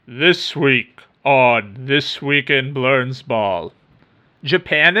This week on This Week in Blernsball,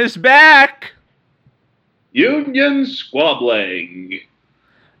 Japan is back! Union squabbling.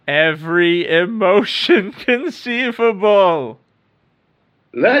 Every emotion conceivable.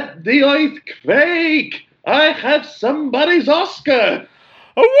 Let the earth quake. I have somebody's Oscar.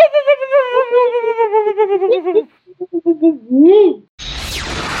 Woo.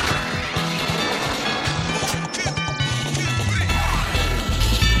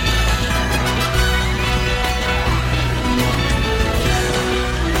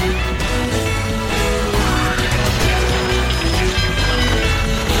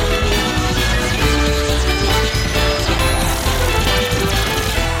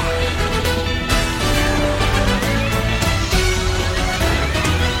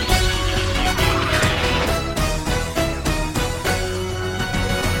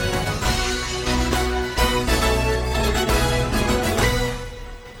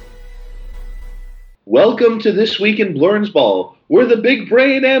 Welcome to This Week in Blernsball, where the big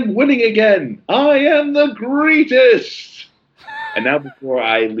brain am winning again. I am the greatest. And now before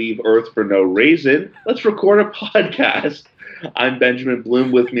I leave Earth for no reason, let's record a podcast. I'm Benjamin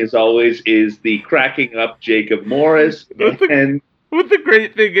Bloom. With me, as always, is the cracking up Jacob Morris. What the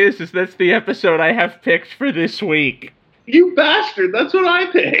great thing is that's the episode I have picked for this week. You bastard, that's what I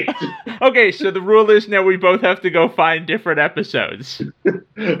picked. Okay, so the rule is now we both have to go find different episodes.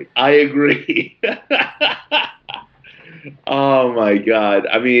 I agree. Oh my god.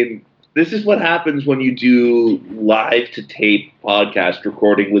 I mean, this is what happens when you do live to tape podcast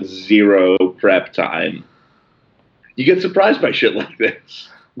recording with zero prep time. You get surprised by shit like this.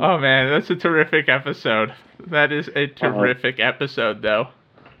 Oh man, that's a terrific episode. That is a terrific episode, though.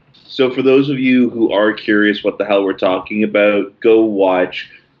 So for those of you who are curious what the hell we're talking about, go watch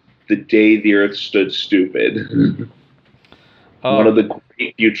The Day the Earth Stood Stupid. One of the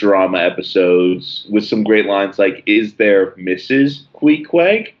great Futurama episodes with some great lines like, "Is there Mrs.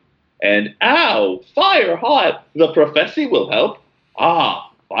 Queequeg?" And, "Ow, fire hot, the professor will help." "Ah,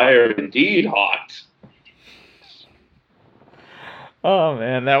 fire indeed hot." Oh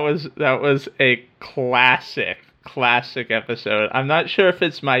man, that was a classic episode. I'm not sure if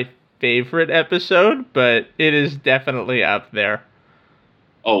it's my favorite episode, but it is definitely up there.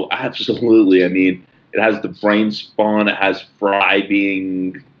 Oh, absolutely. I mean, it has the brain spawn, it has Fry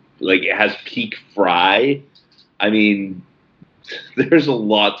being, like, it has peak Fry. I mean, there's a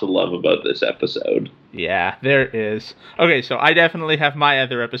lot to love about this episode. Yeah, there is. Okay, so I definitely have my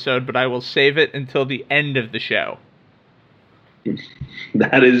other episode, but I will save it until the end of the show.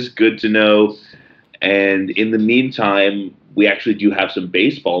 That is good to know. And in the meantime, we actually do have some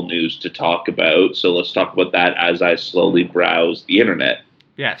baseball news to talk about. So let's talk about that as I slowly browse the internet.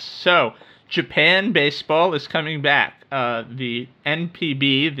 Yes. So Japan baseball is coming back. The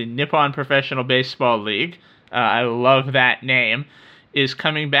NPB, the Nippon Professional Baseball League, I love that name, is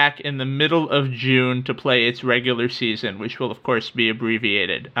coming back in the middle of June to play its regular season, which will, of course, be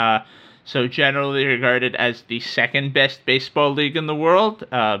abbreviated. So generally regarded as the second best baseball league in the world,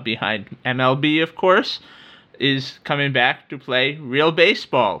 behind MLB, of course, is coming back to play real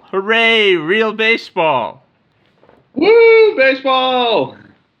baseball. Hooray, real baseball! Woo, baseball!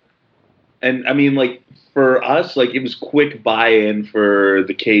 And I mean, like, for us, like, it was quick buy-in for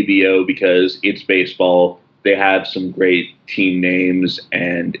the KBO because it's baseball. They have some great team names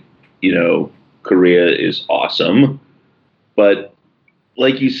and, you know, Korea is awesome. But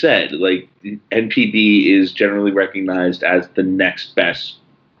like you said, like, NPB is generally recognized as the next best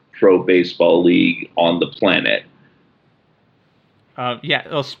pro baseball league on the planet. Yeah,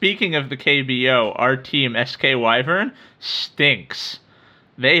 well, speaking of the KBO, our team, SK Wyvern, stinks.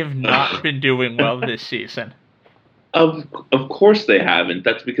 They have not been doing well this season. Of course they haven't.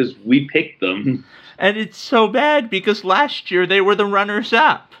 That's because we picked them. And it's so bad because last year they were the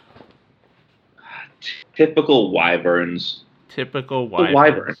runners-up. Typical Wyverns. Typical Wyverns.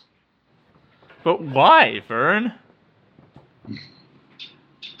 Wyvern. But why, Vern?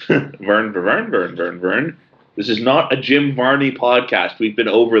 Vern. This is not a Jim Varney podcast. We've been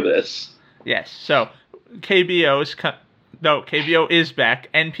over this. Yes. So KBO is back.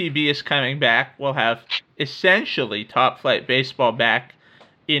 NPB is coming back. We'll have essentially top flight baseball back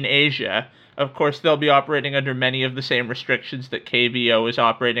in Asia. Of course, they'll be operating under many of the same restrictions that KBO is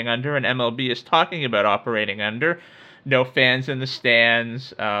operating under and MLB is talking about operating under. No fans in the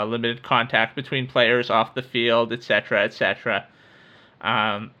stands, limited contact between players off the field, etc., etc.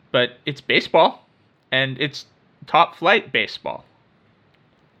 But it's baseball, and it's top flight baseball.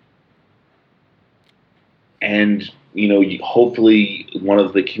 And, you know, hopefully one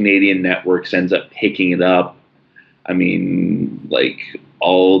of the Canadian networks ends up picking it up. I mean, like,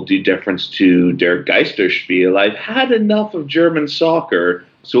 all due deference to Derek Geisterspiel, I've had enough of German soccer.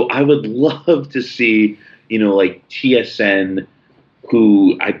 So I would love to see, like TSN,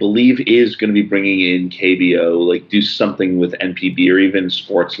 who I believe is going to be bringing in KBO, like do something with NPB or even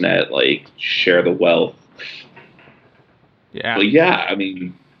Sportsnet, like share the wealth. Yeah. But yeah, I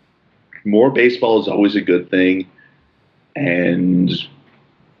mean, more baseball is always a good thing. And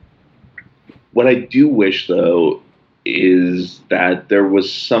what I do wish, though, is that there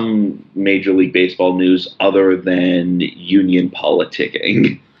was some Major League Baseball news other than union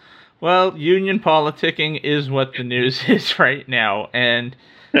politicking. Well, union politicking is what the news is right now. And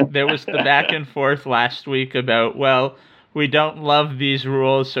there was the back and forth last week about, well, we don't love these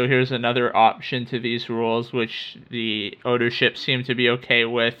rules, so here's another option to these rules, which the ownership seemed to be okay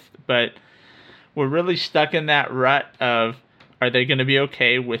with. But we're really stuck in that rut of, are they going to be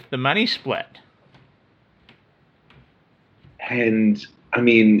okay with the money split? And I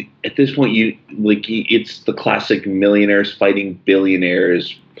mean, at this point, it's the classic millionaires fighting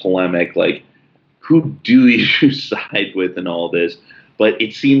billionaires polemic. Like, who do you side with in all this? But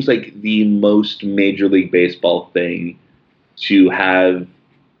it seems like the most Major League Baseball thing to have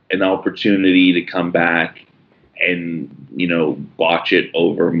an opportunity to come back and, botch it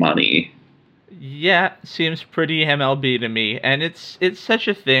over money. Yeah, seems pretty MLB to me. And it's such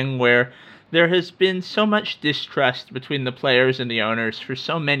a thing where there has been so much distrust between the players and the owners for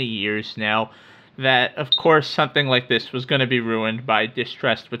so many years now that, of course, something like this was going to be ruined by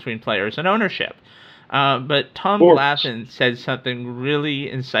distrust between players and ownership. But Tom Glavine said something really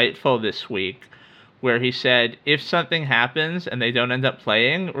insightful this week, where he said, if something happens and they don't end up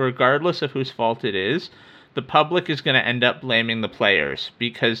playing, regardless of whose fault it is, the public is going to end up blaming the players,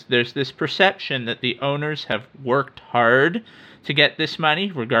 because there's this perception that the owners have worked hard to get this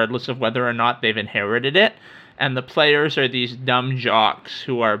money, regardless of whether or not they've inherited it, and the players are these dumb jocks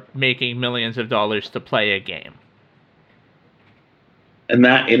who are making millions of dollars to play a game. And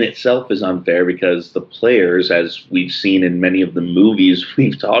that in itself is unfair, because the players, as we've seen in many of the movies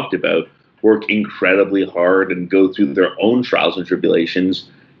we've talked about, work incredibly hard and go through their own trials and tribulations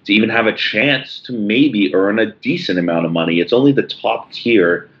to even have a chance to maybe earn a decent amount of money. It's only the top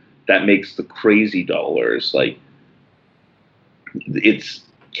tier that makes the crazy dollars. Like, it's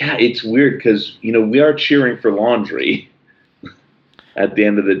weird because, we are cheering for laundry at the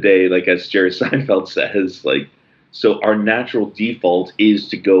end of the day, like as Jerry Seinfeld says, like, so our natural default is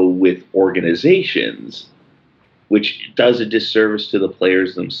to go with organizations, which does a disservice to the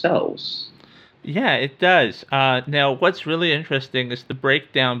players themselves. Yeah, it does. Now, what's really interesting is the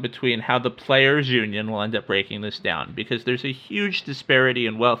breakdown between how the players' union will end up breaking this down, because there's a huge disparity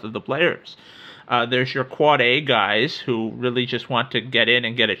in wealth of the players. There's your Quad A guys who really just want to get in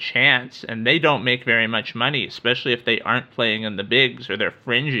and get a chance, and they don't make very much money, especially if they aren't playing in the bigs or they're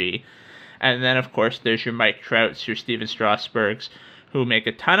fringy. And then, of course, there's your Mike Trouts, your Steven Strasburgs, who make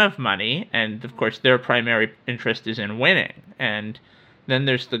a ton of money, and, of course, their primary interest is in winning. And then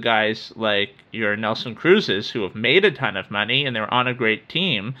there's the guys like your Nelson Cruzes who have made a ton of money, and they're on a great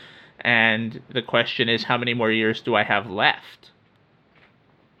team. And the question is, how many more years do I have left?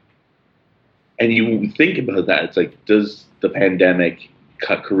 And you think about that, it's like, does the pandemic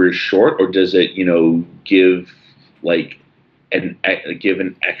cut careers short, or does it, give like give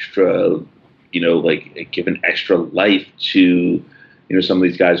an extra, give an extra life to, some of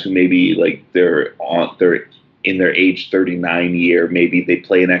these guys who maybe like they're in their age 39 year, maybe they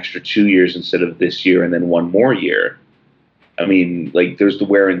play an extra 2 years instead of this year and then one more year. I mean, like, there's the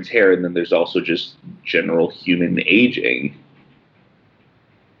wear and tear, and then there's also just general human aging.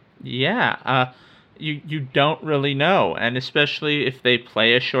 Yeah, you don't really know, and especially if they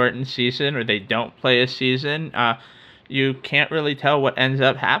play a shortened season or they don't play a season, you can't really tell what ends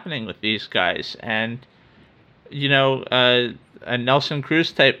up happening with these guys. And a Nelson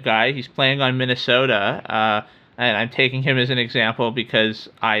Cruz type guy, he's playing on Minnesota, and I'm taking him as an example because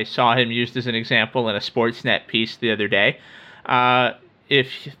I saw him used as an example in a Sportsnet piece the other day.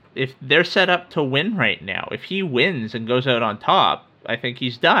 If they're set up to win right now, if he wins and goes out on top, I think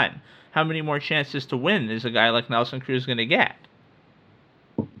he's done. How many more chances to win is a guy like Nelson Cruz going to get?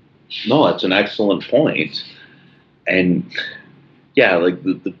 No, that's an excellent point. And yeah, like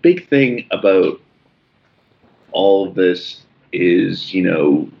the big thing about all of this is,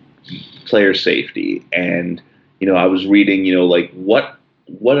 player safety. And, I was reading, like what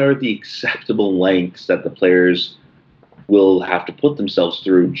are the acceptable lengths that the players will have to put themselves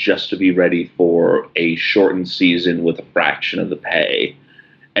through just to be ready for a shortened season with a fraction of the pay.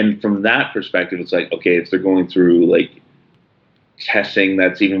 And from that perspective, it's like, okay, if they're going through like testing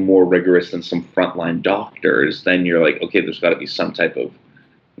that's even more rigorous than some frontline doctors, then you're like, okay, there's got to be some type of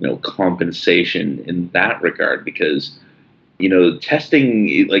compensation in that regard because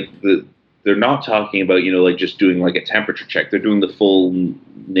testing they're not talking about like just doing like a temperature check. They're doing the full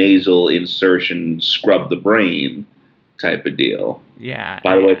nasal insertion, scrub the brain type of deal. Yeah.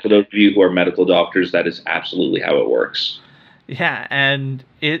 By the way, for those of you who are medical doctors, that is absolutely how it works. Yeah, and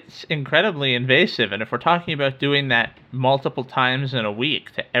it's incredibly invasive. And if we're talking about doing that multiple times in a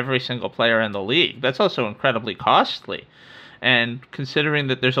week to every single player in the league, that's also incredibly costly. And considering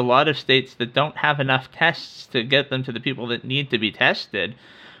that there's a lot of states that don't have enough tests to get them to the people that need to be tested,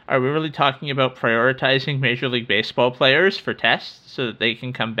 are we really talking about prioritizing Major League Baseball players for tests so that they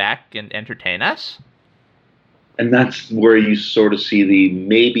can come back and entertain us? And that's where you sort of see the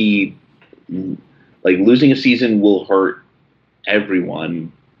maybe like losing a season will hurt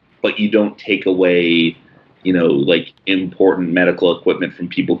everyone, but you don't take away, like important medical equipment from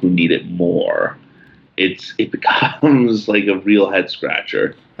people who need it more. It becomes like a real head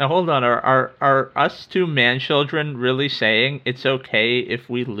scratcher. Now hold on, are us two man children really saying it's okay if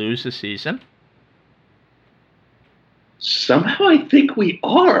we lose a season? Somehow I think we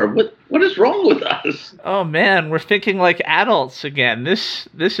are. What is wrong with us? Oh man, we're thinking like adults again. This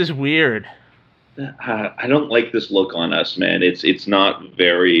is weird. I don't like this look on us, man. It's not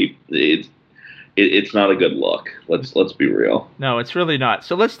very. It's not a good look. Let's be real. No, it's really not.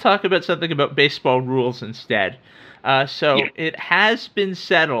 So let's talk about something about baseball rules instead. It has been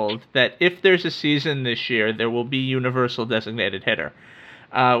settled that if there's a season this year, there will be universal designated hitter,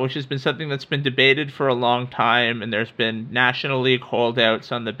 which has been something that's been debated for a long time, and there's been National League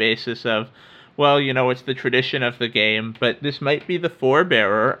holdouts on the basis of, well, it's the tradition of the game, but this might be the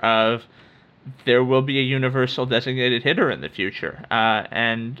forebearer of there will be a universal designated hitter in the future.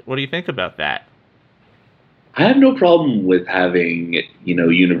 And what do you think about that? I have no problem with having,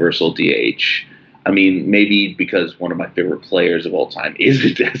 universal DH. I mean, maybe because one of my favorite players of all time is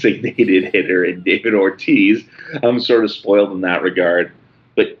a designated hitter in David Ortiz. I'm sort of spoiled in that regard.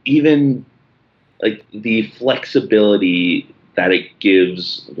 But even like the flexibility that it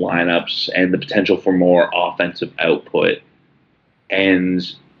gives lineups and the potential for more offensive output. And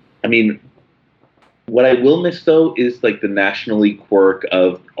I mean, what I will miss, though, is like the National League quirk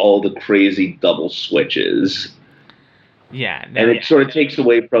of all the crazy double switches. Yeah. And it sort of takes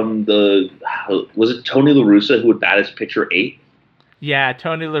away from was it Tony La Russa who would bat as pitcher 8? Yeah,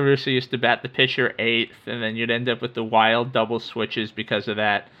 Tony La Russa used to bat the pitcher 8th, and then you'd end up with the wild double switches because of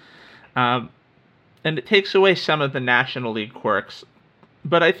that. And it takes away some of the National League quirks.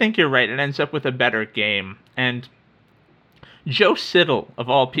 But I think you're right. It ends up with a better game. And Joe Siddall, of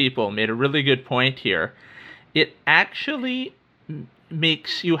all people, made a really good point here. It actually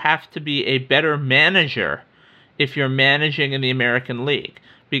makes you have to be a better manager if you're managing in the American League.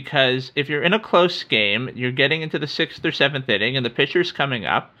 Because if you're in a close game, you're getting into the 6th or 7th inning, and the pitcher's coming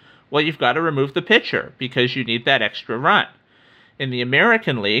up, well, you've got to remove the pitcher because you need that extra run. In the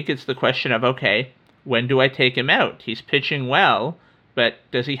American League, it's the question of, okay, when do I take him out? He's pitching well, but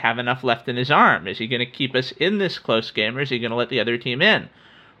does he have enough left in his arm? Is he going to keep us in this close game, or is he going to let the other team in?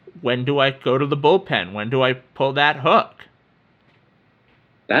 When do I go to the bullpen? When do I pull that hook?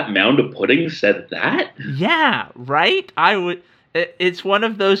 That mound of pudding said that? Yeah, right? It's one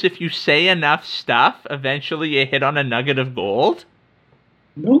of those, if you say enough stuff, eventually you hit on a nugget of gold.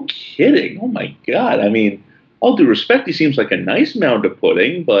 No kidding. Oh, my God. I mean, all due respect, he seems like a nice mound of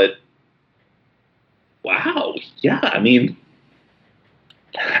pudding, but wow. Yeah, I mean,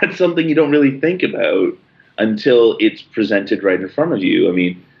 that's something you don't really think about until it's presented right in front of you. I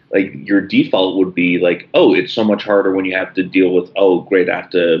mean, like your default would be like, oh, it's so much harder when you have to deal with, oh, great, I have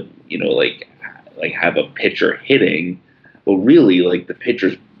to, like have a pitcher hitting. Well, really, like the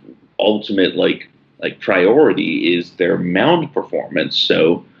pitcher's ultimate like priority is their mound performance.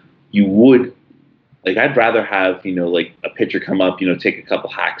 So you would like I'd rather have like a pitcher come up, take a couple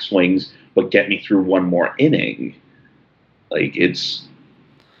hack swings, but get me through one more inning. Like it's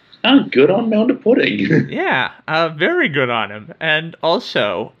good on mound of pudding. Yeah, very good on him. And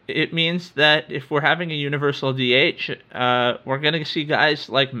also, it means that if we're having a universal DH, we're going to see guys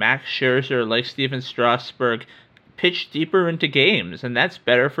like Max Scherzer, like Steven Strasburg, pitch deeper into games, and that's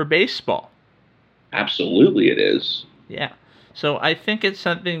better for baseball. Absolutely it is. Yeah. So I think it's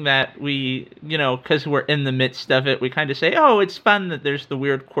something that we, because we're in the midst of it, we kind of say, oh, it's fun that there's the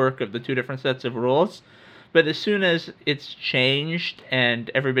weird quirk of the two different sets of rules. But as soon as it's changed and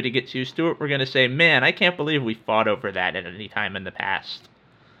everybody gets used to it, we're going to say, man, I can't believe we fought over that at any time in the past.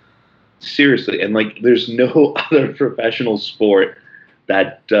 Seriously. And there's no other professional sport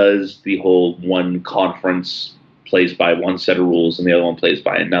that does the whole one conference plays by one set of rules and the other one plays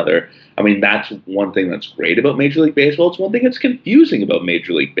by another. I mean, that's one thing that's great about Major League Baseball. It's one thing that's confusing about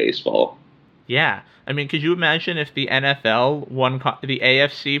Major League Baseball. Yeah. I mean, could you imagine if the NFL the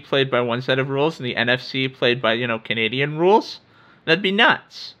AFC played by one set of rules and the NFC played by, Canadian rules? That'd be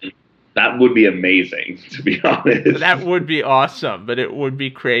nuts. That would be amazing, to be honest. That would be awesome, but it would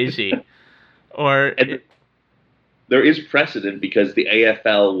be crazy. There is precedent because the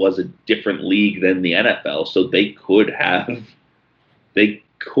AFL was a different league than the NFL, so they could have,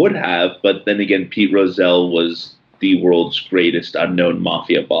 but then again, Pete Rozelle was the world's greatest unknown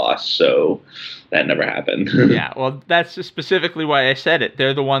mafia boss, so that never happened. Yeah, well, that's specifically why I said it.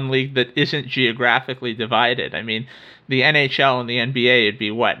 They're the one league that isn't geographically divided. I mean, the NHL and the NBA would be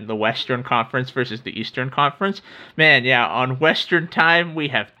what? The Western Conference versus the Eastern Conference? Man, yeah, on Western time, we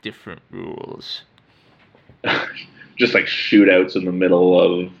have different rules. Just like shootouts in the middle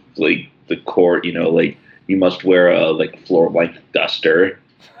of like the court, like you must wear a floor length duster.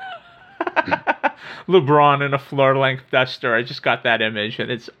 LeBron in a floor length duster. I just got that image and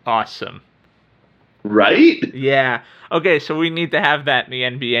it's awesome. Right? Yeah. Okay, so we need to have that in the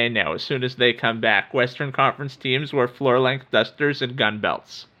NBA now as soon as they come back. Western Conference teams wear floor length dusters and gun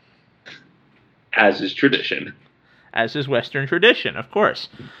belts. As is tradition. As is Western tradition, of course.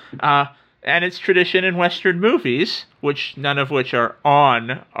 And it's tradition in Western movies, none of which are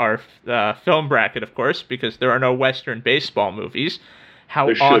on our film bracket, of course, because there are no Western baseball movies. How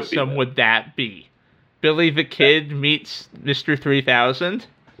awesome would that be? Billy the Kid meets Mr. 3000?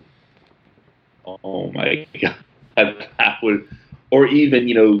 Oh my God. That would, or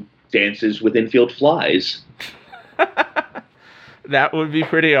even, dances with infield flies. That would be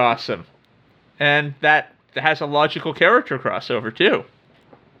pretty awesome. And that has a logical character crossover, too.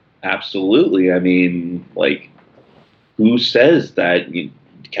 Absolutely. I mean, who says that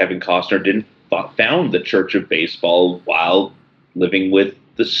Kevin Costner didn't found the Church of Baseball while living with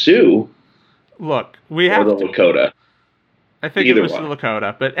the Sioux? Look, we have or the Lakota. I think it was the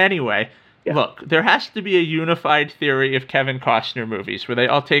Lakota. But anyway, Look, there has to be a unified theory of Kevin Costner movies where they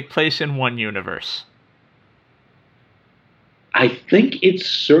all take place in one universe. I think it's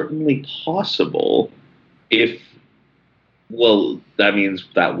certainly possible if... Well, that means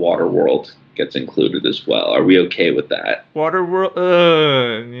that Waterworld gets included as well. Are we okay with that? Waterworld?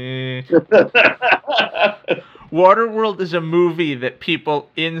 Waterworld is a movie that people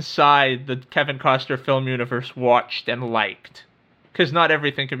inside the Kevin Costner film universe watched and liked. Because not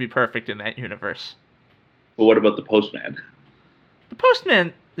everything can be perfect in that universe. But what about The Postman? The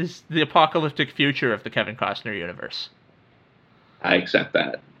Postman is the apocalyptic future of the Kevin Costner universe. I accept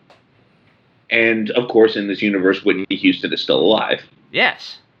that. And, of course, in this universe, Whitney Houston is still alive.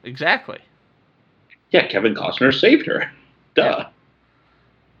 Yes, exactly. Yeah, Kevin Costner saved her. Duh. Yeah.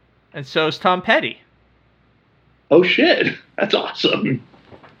 And so is Tom Petty. Oh, shit. That's awesome.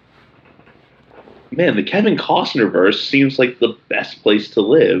 Man, the Kevin Costner verse seems like the best place to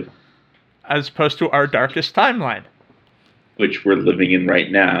live. As opposed to our darkest timeline. Which we're living in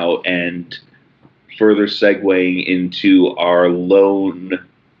right now, and further segueing into our lone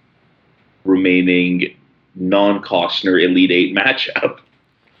remaining non-Costner Elite Eight matchup.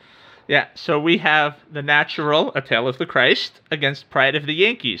 Yeah, so we have The Natural, A Tale of the Christ, against Pride of the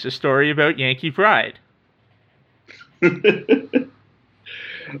Yankees, a story about Yankee pride.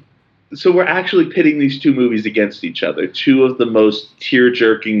 So we're actually pitting these two movies against each other. Two of the most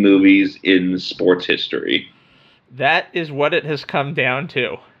tear-jerking movies in sports history. That is what it has come down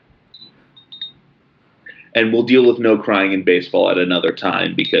to. And we'll deal with no crying in baseball at another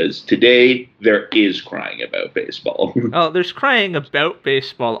time, because today there is crying about baseball. Oh, there's crying about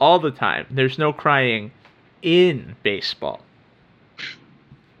baseball all the time. There's no crying in baseball.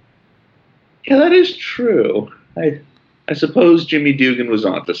 Yeah, that is true. I suppose Jimmy Dugan was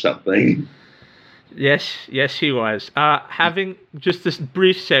onto something. Yes, he was. Having just this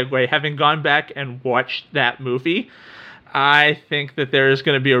brief segue, having gone back and watched that movie, I think that there is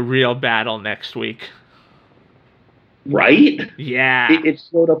going to be a real battle next week. Right? Yeah. It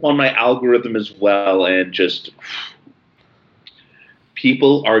showed up on my algorithm as well, and just...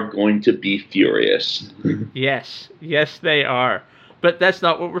 people are going to be furious. Yes, they are. But that's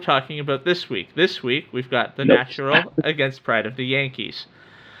not what we're talking about this week. This week, we've got The Natural against Pride of the Yankees.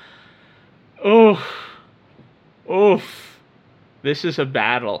 Oof. This is a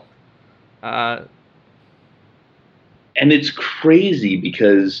battle. And it's crazy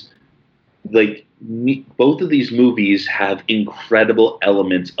because, both of these movies have incredible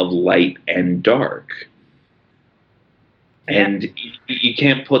elements of light and dark. Yeah. And you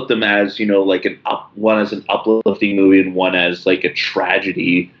can't put them as, one as an uplifting movie and one as, a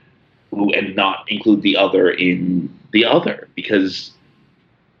tragedy. and not include the other in the other because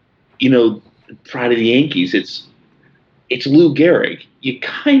Pride of the Yankees. It's Lou Gehrig. You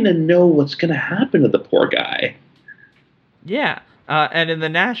kind of know what's going to happen to the poor guy. Yeah. And in The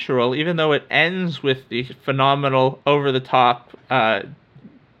Natural, even though it ends with the phenomenal, over-the-top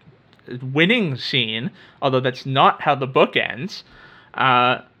winning scene, although that's not how the book ends,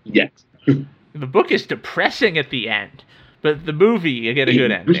 Yes. the book is depressing at the end, but the movie, you get a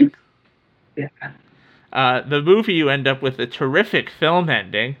good ending. Yeah. The movie, you end up with a terrific film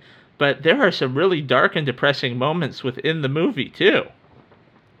ending, but there are some really dark and depressing moments within the movie, too.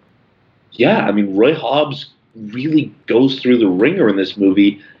 Yeah, I mean, Roy Hobbs really goes through the ringer in this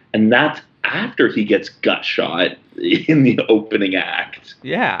movie, and that's after he gets gut shot in the opening act.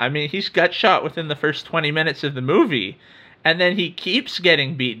 Yeah, I mean, he's gut shot within the first 20 minutes of the movie, and then he keeps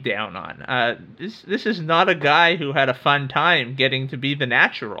getting beat down on. This is not a guy who had a fun time getting to be the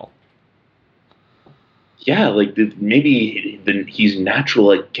Natural. Yeah, like maybe he's natural,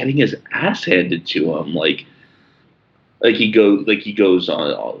 like getting his ass handed to him, he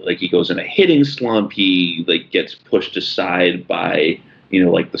goes in a hitting slump. He like gets pushed aside by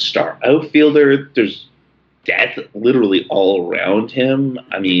like the star outfielder. There's death literally all around him.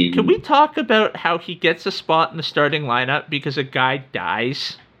 I mean, can we talk about how he gets a spot in the starting lineup because a guy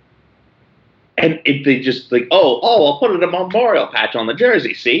dies? And if they just like, I'll put a memorial patch on the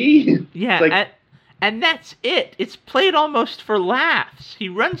jersey. See? Yeah, like, and that's it. It's played almost for laughs. He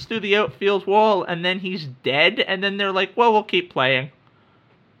runs through the outfield wall, and then he's dead, and then they're like, well, we'll keep playing.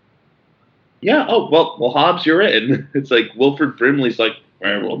 Yeah, well, Hobbs, you're in. It's like Wilford Brimley's like,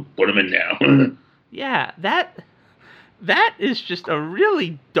 all right, we'll put him in now. Yeah, that is just a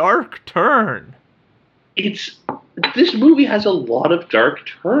really dark turn. This movie has a lot of dark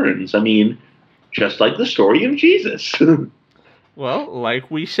turns. I mean, just like the story of Jesus. Well, like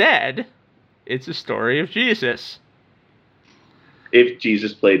we said, it's a story of Jesus. If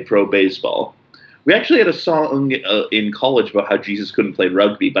Jesus played pro baseball. We actually had a song in college about how Jesus couldn't play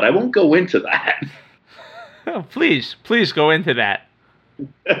rugby, but I won't go into that. Oh, please go into that.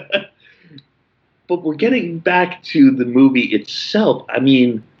 But we're getting back to the movie itself. I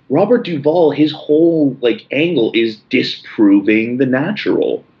mean, Robert Duvall, his whole angle is disproving the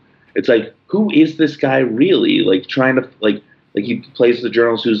Natural. It's like, who is this guy really? Like trying to he plays the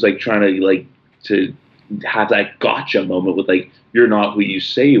journalist who's trying to to have that gotcha moment with you're not who you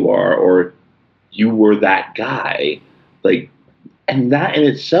say you are, or you were that guy. And that in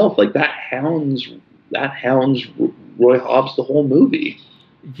itself, that hounds Roy Hobbs the whole movie.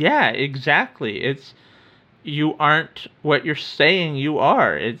 Yeah, exactly. You aren't what you're saying you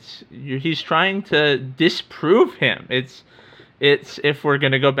are. He's trying to disprove him. It's if we're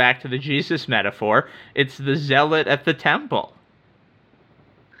going to go back to the Jesus metaphor, it's the zealot at the temple.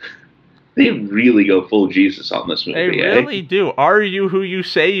 They really go full Jesus on this movie. They really do. Are you who you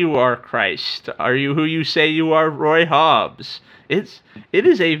say you are, Christ? Are you who you say you are, Roy Hobbs? It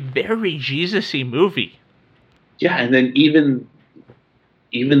is a very Jesus-y movie. Yeah, and then even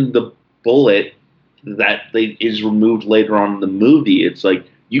the bullet that is removed later on in the movie, it's like,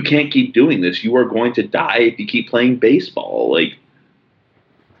 you can't keep doing this. You are going to die if you keep playing baseball. And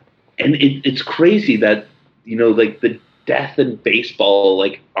it's crazy that the death and baseball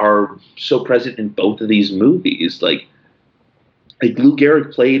are so present in both of these movies. Like Lou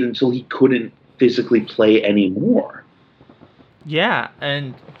Gehrig played until he couldn't physically play anymore. Yeah,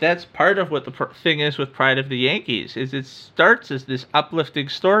 and that's part of what the thing is with Pride of the Yankees, is it starts as this uplifting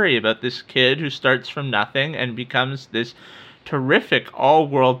story about this kid who starts from nothing and becomes this terrific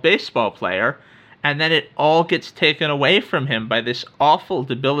all-world baseball player, and then it all gets taken away from him by this awful,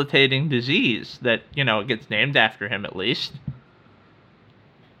 debilitating disease that, gets named after him at least.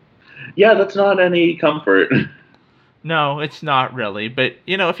 Yeah, that's not any comfort. No, it's not really. But,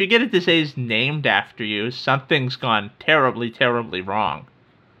 if you get a disease named after you, something's gone terribly, terribly wrong.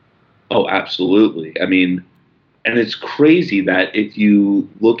 Oh, absolutely. I mean, and it's crazy that if you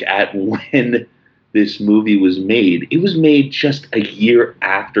look at when this movie was made, it was made just a year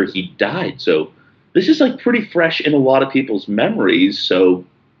after he died. So this is pretty fresh in a lot of people's memories. So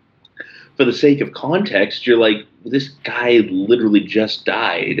for the sake of context, you're like, this guy literally just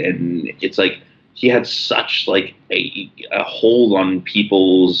died. And it's he had such a hold on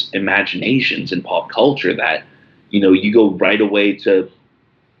people's imaginations in pop culture that, you go right away to,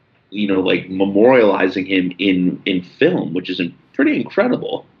 memorializing him in film, which is pretty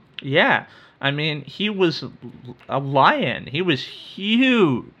incredible. Yeah. I mean, he was a lion. He was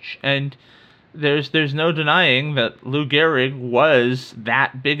huge. And there's no denying that Lou Gehrig was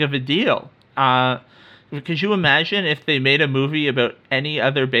that big of a deal. Could you imagine if they made a movie about any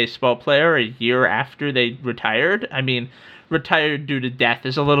other baseball player a year after they retired? I mean, retired due to death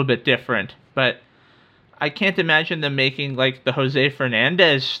is a little bit different, but I can't imagine them making like the Jose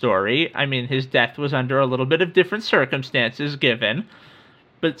Fernandez story. I mean, his death was under a little bit of different circumstances given,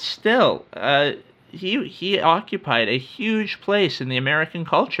 but still, he occupied a huge place in the American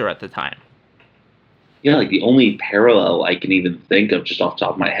culture at the time. Yeah, like the only parallel I can even think of just off the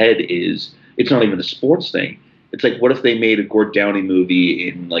top of my head is it's not even a sports thing. It's like, what if they made a Gord Downie movie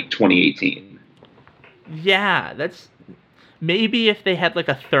in like 2018? Yeah, that's maybe if they had like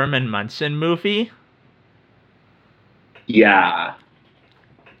a Thurman Munson movie. Yeah,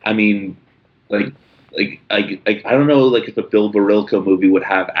 I mean, like, I don't know, like if a Bill Barilko movie would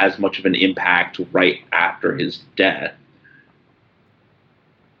have as much of an impact right after his death.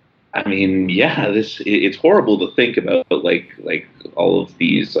 I mean, yeah, it's horrible to think about, like all of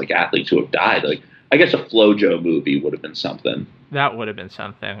these like athletes who have died. Like, I guess a FloJo movie would have been something. That would have been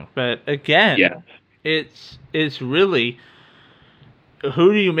something. But again, Yeah, it's really,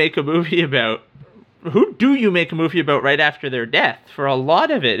 who do you make a movie about? Who do you make a movie about right after their death? For a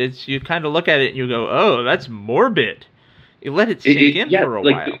lot of it, it's you kind of look at it and you go, "Oh, that's morbid." You let it sink in yeah, for a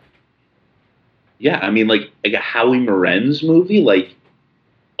while. yeah. I mean, like a Howie Morenz movie, like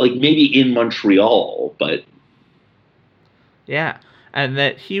maybe in Montreal, but Yeah, and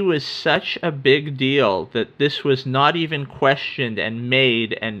that he was such a big deal that this was not even questioned and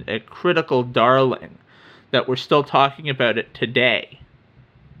made and a critical darling that we're still talking about it today.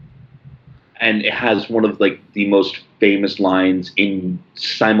 and it has one of like the most famous lines in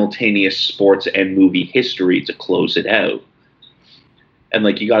simultaneous sports and movie history to close it out. And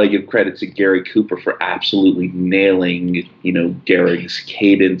like you got to give credit to Gary Cooper for absolutely nailing, Gehrig's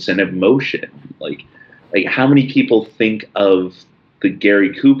cadence and emotion. Like how many people think of the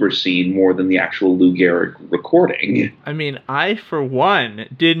Gary Cooper scene more than the actual Lou Gehrig recording? I mean, I, for one,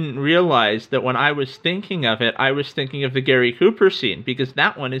 didn't realize that when I was thinking of it, I was thinking of the Gary Cooper scene because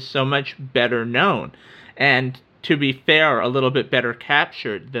that one is so much better known. And to be fair, a little bit better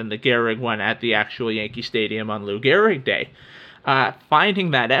captured than the Gehrig one at the actual Yankee Stadium on Lou Gehrig Day. Finding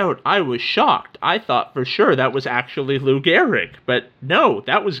that out, I was shocked. I thought for sure that was actually Lou Gehrig, but no,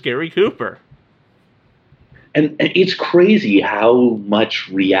 that was Gary Cooper. And it's crazy how much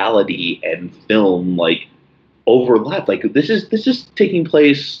reality and film like overlap. Like this is taking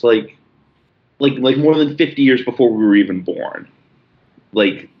place like more than 50 years before we were even born.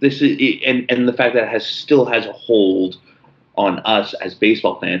 Like this is and the fact that it still has a hold on us as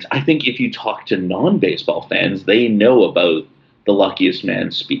baseball fans. I think if you talk to non-baseball fans, they know about the luckiest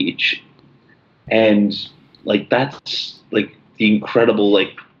man speech. And like that's like the incredible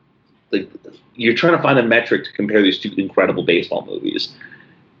like you're trying to find a metric to compare these two incredible baseball movies.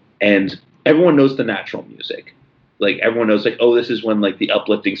 And everyone knows the natural music. Like everyone knows like, oh, this is when like the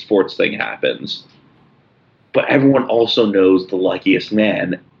uplifting sports thing happens. But everyone also knows the luckiest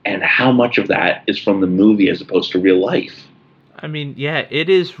man and how much of that is from the movie as opposed to real life. I mean, yeah, it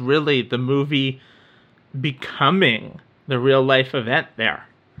is really the movie becoming the real life event there.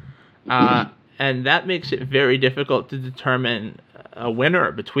 And that makes it very difficult to determine a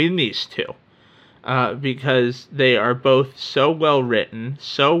winner between these two. Because they are both so well written,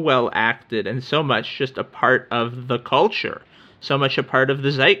 so well acted, and so much just a part of the culture, so much a part of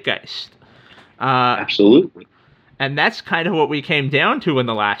the zeitgeist. Absolutely. And that's kind of what we came down to in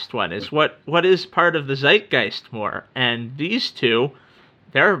the last one, is what is part of the zeitgeist more. And these two,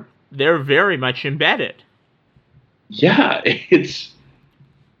 they're very much embedded. Yeah,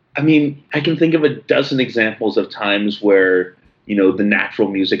 I mean, I can think of a dozen examples of times where the natural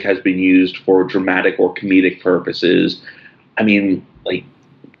music has been used for dramatic or comedic purposes. I mean, like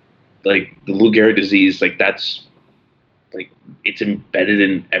the Lou Gehrig disease, like that's like it's embedded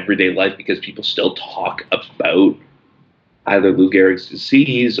in everyday life because people still talk about either Lou Gehrig's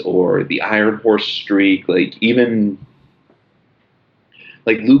disease or the Iron Horse streak. Like even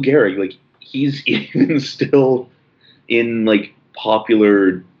like Lou Gehrig, like he's even still in like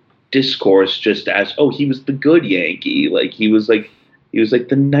popular discourse just as, oh, he was the good Yankee, like he was like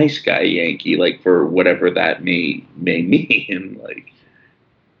the nice guy Yankee, like for whatever that may mean. Like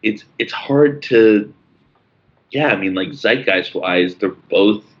it's hard to, yeah, I mean, like zeitgeist wise, they're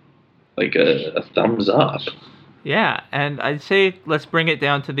both like a thumbs up. Yeah, and I'd say let's bring it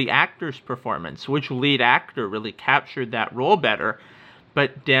down to the actor's performance. Which lead actor really captured that role better?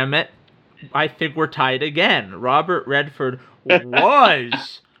 But damn it, I think we're tied again. Robert Redford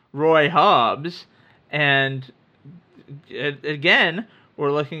was Roy Hobbs, and again, we're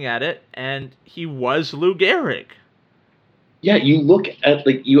looking at it, and he was Lou Gehrig. yeah, you look at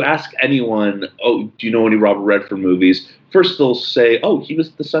like you ask anyone, oh, do you know any Robert Redford movies? First they'll say, oh, he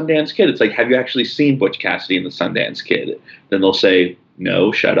was the Sundance Kid. It's like, have you actually seen Butch Cassidy and the Sundance Kid? Then they'll say,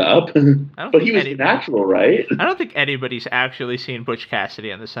 no, shut up. I don't But think he was the natural, right? I don't think anybody's actually seen Butch Cassidy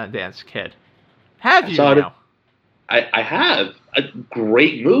and the Sundance Kid. Have I you saw it. now? I have a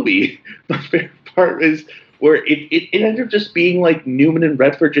great movie. My favorite part is where it ended up just being like Newman and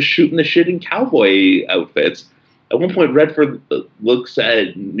Redford just shooting the shit in cowboy outfits. At one point, Redford looks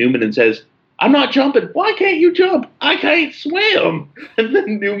at Newman and says, "I'm not jumping. Why can't you jump? I can't swim." And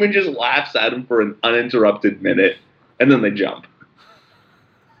then Newman just laughs at him for an uninterrupted minute, and then they jump.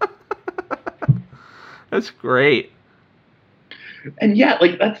 That's great. And yeah,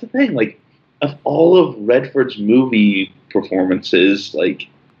 like that's the thing. Like of all of Redford's movie performances, like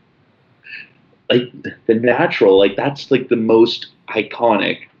the natural, like that's like the most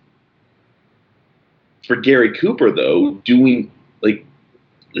iconic. For Gary Cooper, though, doing like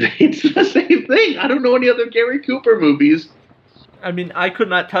it's the same thing. I don't know any other Gary Cooper movies. I mean, I could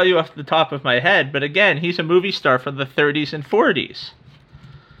not tell you off the top of my head, but again, he's a movie star from the 30s and 40s.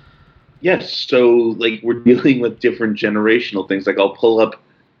 Yes, so like we're dealing with different generational things. Like I'll pull up,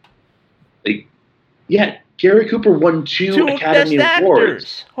 like, yeah, Gary Cooper won two Academy Best Awards.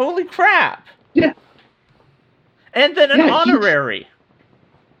 Actors. Holy crap! Yeah, and then an honorary.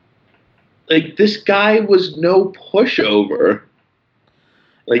 Like this guy was no pushover.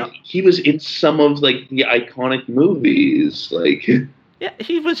 Like he was in some of like the iconic movies. Like yeah,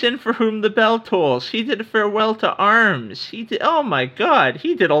 he was in For Whom the Bell Tolls. He did Farewell to Arms. He did. Oh my God,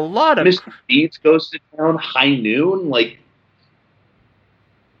 he did a lot of. Mr. Deeds Goes to Town, High Noon. Like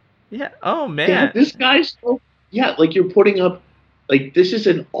yeah. Oh man. Yeah, this guy's so. Yeah, like you're putting up. Like this is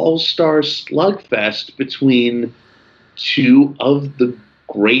an all-star slugfest between two of the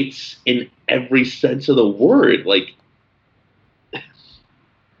greats in every sense of the word. Like,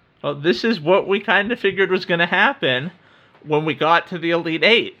 well, this is what we kind of figured was going to happen when we got to the Elite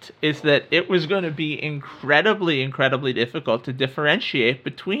Eight, is that it was going to be incredibly, incredibly difficult to differentiate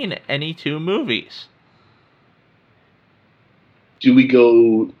between any two movies. Do we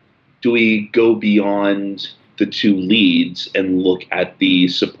go beyond the two leads and look at the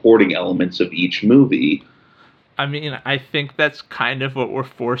supporting elements of each movie? I mean, I think that's kind of what we're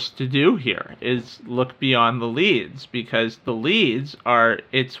forced to do here, is look beyond the leads, because the leads are,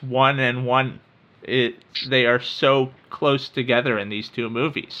 it's one and one. They are so close together in these two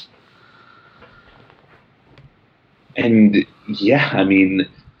movies. And yeah, I mean,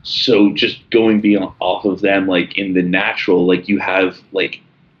 so just going beyond off of them, like in the natural, like you have like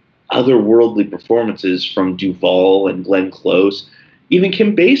otherworldly performances from Duvall and Glenn Close. Even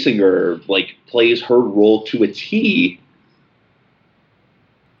Kim Basinger like plays her role to a T.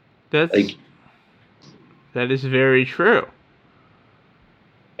 That is very true.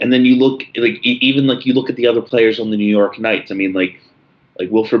 And then you look like even like you look at the other players on the New York Knights. I mean, like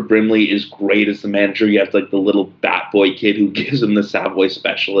Wilford Brimley is great as the manager. You have like the little bat boy kid who gives him the Savoy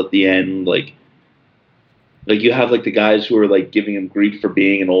Special at the end. Like you have like the guys who are like giving him grief for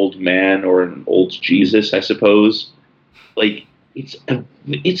being an old man or an old Jesus, I suppose. Like it's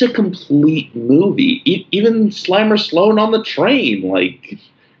a complete movie. Even Slimer Sloan on the train, like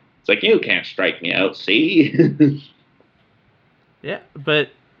it's like you can't strike me out. See? Yeah, but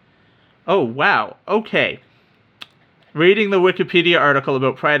oh wow, okay. Reading the Wikipedia article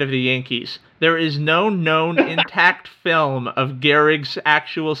about Pride of the Yankees, there is no known intact film of Gehrig's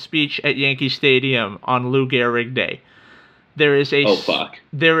actual speech at Yankee Stadium on Lou Gehrig Day. There is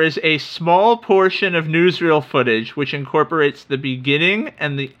a small portion of newsreel footage which incorporates the beginning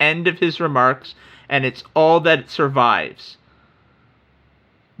and the end of his remarks, and it's all that survives.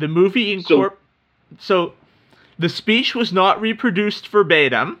 The movie so the speech was not reproduced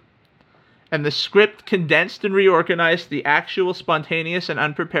verbatim, and the script condensed and reorganized the actual spontaneous and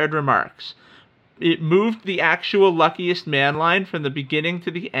unprepared remarks. It moved the actual luckiest man line from the beginning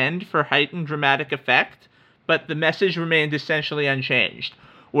to the end for heightened dramatic effect, but the message remained essentially unchanged.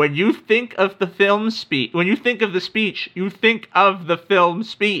 When you think of the speech, you think of the film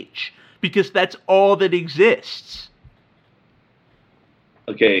speech, because that's all that exists.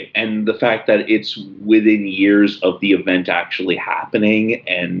 Okay, and the fact that it's within years of the event actually happening,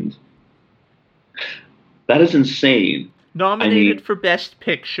 and that is insane. Nominated for Best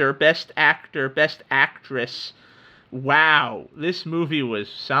Picture, Best Actor, Best Actress. Wow, this movie was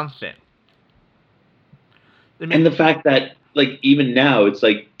something. I mean, and the fact that, like, even now, it's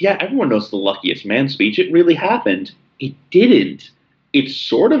like, yeah, everyone knows the luckiest man speech. It really happened. It didn't. It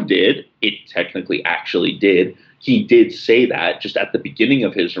sort of did. It technically actually did. He did say that just at the beginning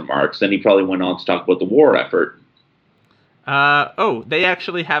of his remarks. Then he probably went on to talk about the war effort. They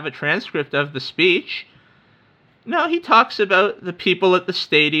actually have a transcript of the speech. No, he talks about the people at the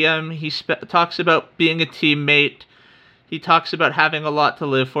stadium. He talks about being a teammate. He talks about having a lot to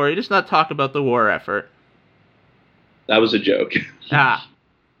live for. He does not talk about the war effort. That was a joke. Ah,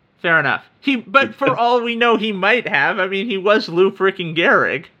 fair enough. But for all we know, he might have. I mean, he was Lou freaking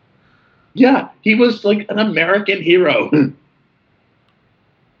Gehrig. Yeah, he was like an American hero.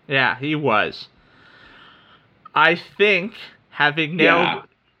 Yeah, he was. I think, having now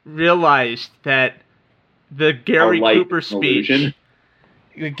realized that the Gary Cooper speech,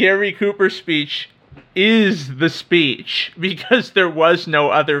 the Gary Cooper speech is the speech because there was no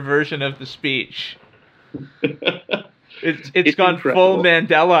other version of the speech. It's gone incredible. Full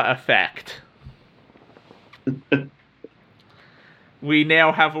Mandela effect. We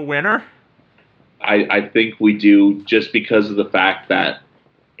now have a winner? I think we do, just because of the fact that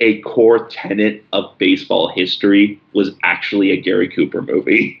a core tenet of baseball history was actually a Gary Cooper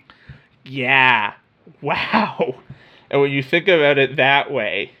movie. Yeah. Wow. And when you think about it that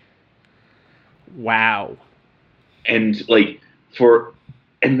way, wow. And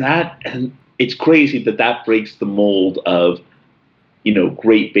and it's crazy that breaks the mold of,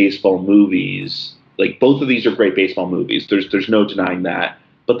 great baseball movies. Like, both of these are great baseball movies. There's no denying that.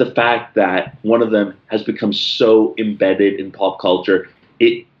 But the fact that one of them has become so embedded in pop culture,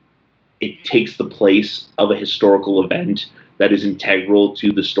 it takes the place of a historical event that is integral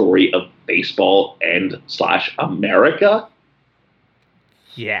to the story of baseball and / America.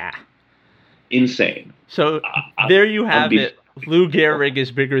 Yeah. Insane. So there you have it. Lou Gehrig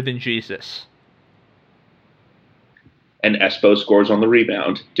is bigger than Jesus. And Espo scores on the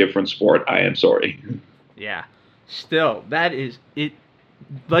rebound. Different sport. I am sorry. Yeah. Still, that is it.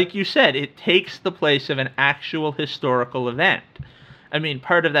 Like you said, it takes the place of an actual historical event. I mean,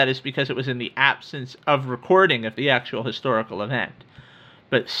 part of that is because it was in the absence of recording of the actual historical event.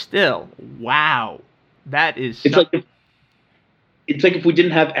 But still, wow. That is... It's like if we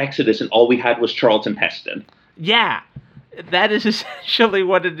didn't have Exodus and all we had was Charlton Heston. Yeah. That is essentially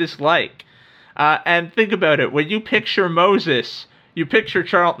what it is like. And think about it. When you picture Moses, you picture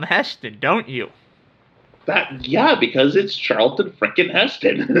Charlton Heston, don't you? Because it's Charlton frickin'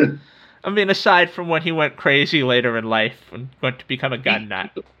 Heston. I mean, aside from when he went crazy later in life and went to become a gun nut.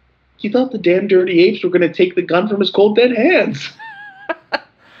 He thought the damn dirty apes were going to take the gun from his cold dead hands.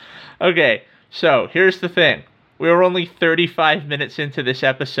 Okay, so here's the thing. We were only 35 minutes into this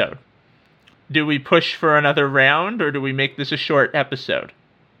episode. Do we push for another round, or do we make this a short episode?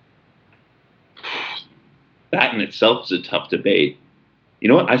 That in itself is a tough debate. You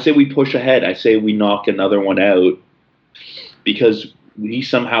know what? I say we push ahead. I say we knock another one out, because we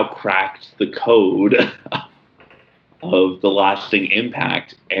somehow cracked the code of the lasting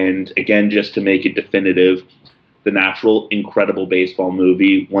impact. And again, just to make it definitive, The Natural, incredible baseball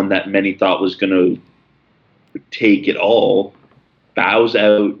movie, one that many thought was going to take it all, bows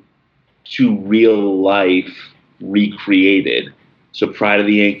out to real life recreated. So Pride of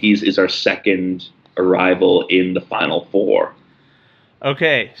the Yankees is our second arrival in the Final Four.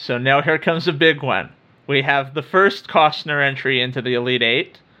 Okay, so now here comes a big one. We have the first Costner entry into the Elite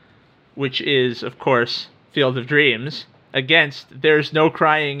Eight, which is, of course, Field of Dreams, against There's No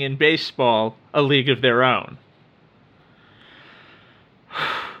Crying in Baseball, A League of Their Own.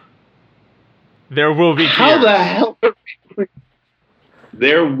 There will be tears. How the hell?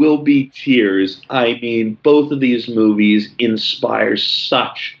 There will be tears. I mean, both of these movies inspire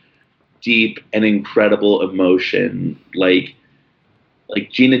such deep and incredible emotion. Like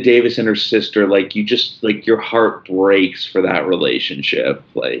Gina Davis and her sister, your heart breaks for that relationship.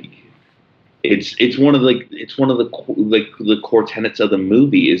 It's one of the core tenets of the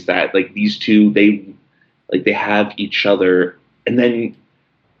movie is that these two, they have each other. And then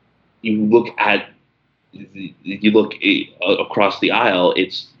you look across the aisle,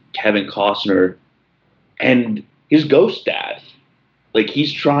 it's Kevin Costner and his ghost dad.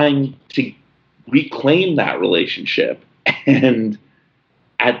 He's trying to reclaim that relationship, and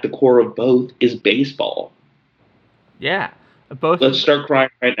at the core of both is baseball. Yeah. Let's start crying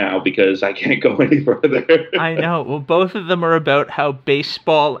right now because I can't go any further. I know. Well, both of them are about how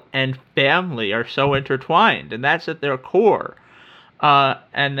baseball and family are so intertwined, and that's at their core.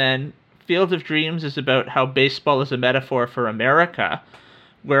 And then Field of Dreams is about how baseball is a metaphor for America,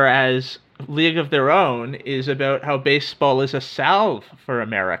 whereas League of Their Own is about how baseball is a salve for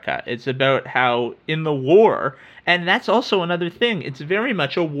America. It's about how in the war, and that's also another thing, it's very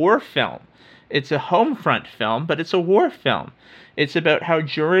much a war film. It's a home front film, but it's a war film. It's about how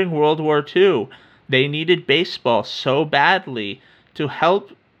during World War II, they needed baseball so badly to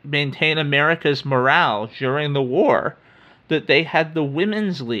help maintain America's morale during the war that they had the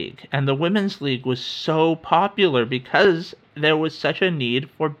Women's League, and the Women's League was so popular because there was such a need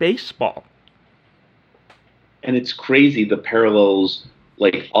for baseball. And it's crazy the parallels.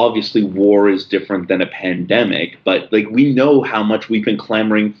 Like, obviously war is different than a pandemic, but like we know how much we've been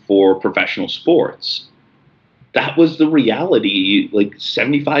clamoring for professional sports. That was the reality like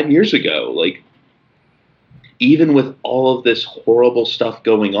 75 years ago. Like, even with all of this horrible stuff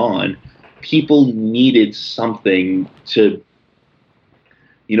going on, people needed something to,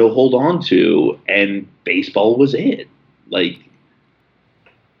 hold on to, and baseball was it. Like,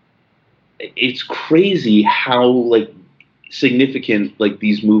 it's crazy how like significant like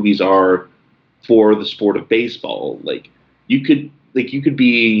these movies are for the sport of baseball. Like, you could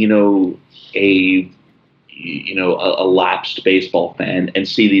be, a lapsed baseball fan and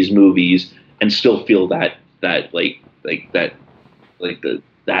see these movies and still feel that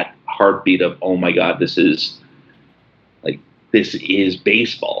heartbeat of, oh my God, this is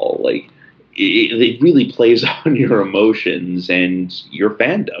baseball. Like, it really plays on your emotions and your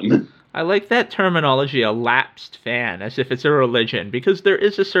fandom. I like that terminology, a lapsed fan, as if it's a religion, because there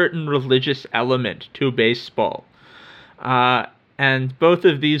is a certain religious element to baseball. And both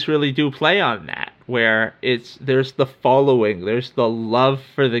of these really do play on that, where there's the following, there's the love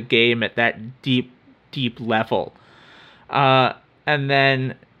for the game at that deep, deep level. And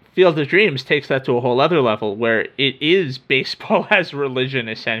then Field of Dreams takes that to a whole other level, where it is baseball as religion,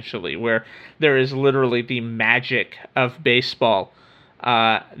 essentially, where there is literally the magic of baseball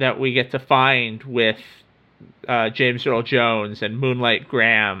that we get to find with James Earl Jones and Moonlight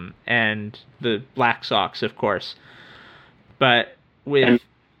Graham and the Black Sox, of course. But with...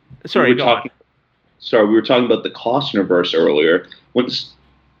 Sorry, go on. Sorry, we were talking about the Costnerverse earlier. When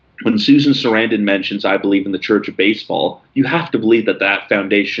Susan Sarandon mentions I believe in the Church of Baseball, you have to believe that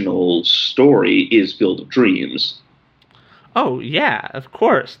foundational story is Field of Dreams. Oh, yeah, of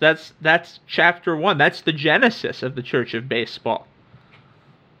course. That's chapter 1. That's the genesis of the Church of Baseball.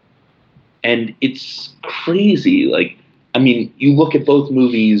 And it's crazy. Like, I mean, you look at both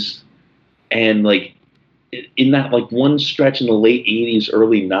movies and, like, in that, like, one stretch in the late 80s,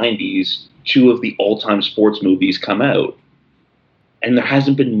 early 90s, 2 of the all-time sports movies come out. And there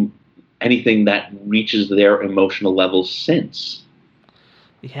hasn't been anything that reaches their emotional level since.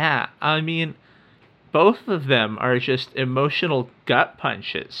 Yeah, I mean, both of them are just emotional gut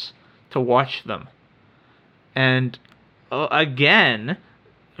punches to watch them. And, again...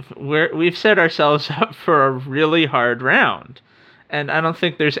 we've set ourselves up for a really hard round, and I don't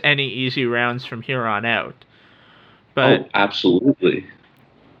think there's any easy rounds from here on out. But, absolutely.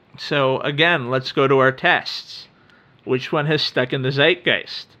 So again, let's go to our tests. Which one has stuck in the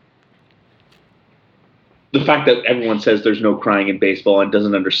zeitgeist? The fact that everyone says there's no crying in baseball and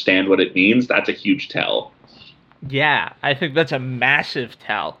doesn't understand what it means, that's a huge tell. Yeah, I think that's a massive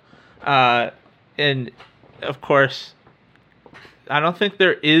tell. And of course, I don't think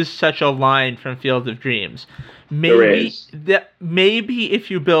there is such a line from Field of Dreams. Maybe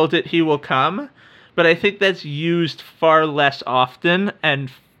if you build it, he will come, but I think that's used far less often and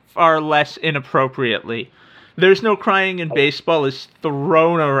far less inappropriately. There's no crying in baseball is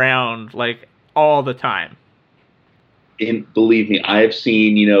thrown around like all the time. And believe me, I've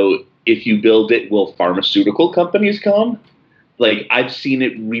seen, if you build it, will pharmaceutical companies come? Like, I've seen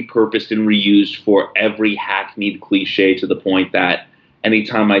it repurposed and reused for every hackneyed cliche to the point that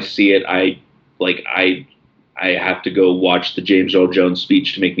anytime I see it, I have to go watch the James Earl Jones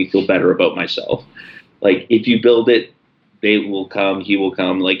speech to make me feel better about myself. Like, if you build it, they will come, he will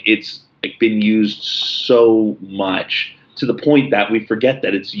come. Like, it's like been used so much to the point that we forget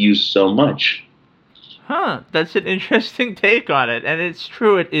that it's used so much. Huh, that's an interesting take on it. And it's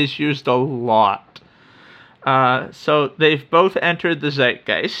true, it is used a lot. So they've both entered the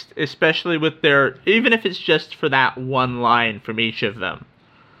zeitgeist, especially with even if it's just for that one line from each of them.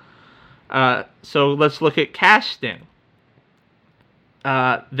 So let's look at casting.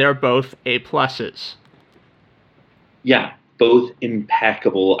 They're both A+. Yeah, both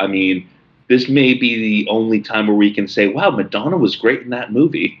impeccable. I mean, this may be the only time where we can say, wow, Madonna was great in that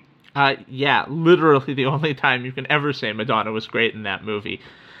movie. Yeah, literally the only time you can ever say Madonna was great in that movie.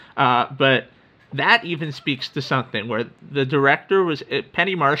 But that even speaks to something where the director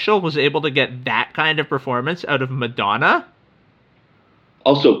Penny Marshall was able to get that kind of performance out of Madonna.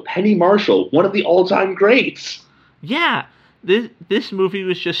 Also, Penny Marshall, one of the all-time greats. Yeah, this movie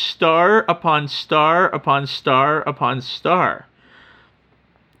was just star upon star upon star upon star.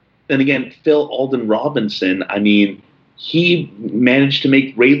 Then again, Phil Alden Robinson, I mean, he managed to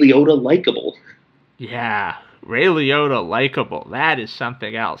make Ray Liotta likable. Yeah, Ray Liotta likable. That is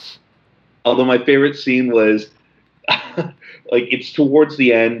something else. Although my favorite scene was like it's towards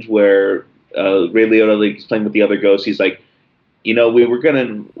the end where Ray Liotta like, is playing with the other ghosts. He's like, we were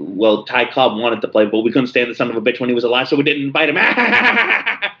gonna. Well, Ty Cobb wanted to play, but we couldn't stand the son of a bitch when he was alive, so we didn't invite him.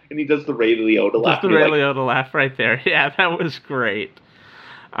 And he does the Ray Liotta laugh. Just the Ray Liotta laugh right there. Yeah, that was great.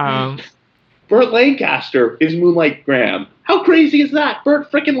 Burt Lancaster is Moonlight Graham. How crazy is that?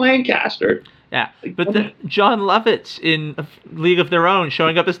 Burt frickin' Lancaster. Yeah, but then John Lovitz in A League of Their Own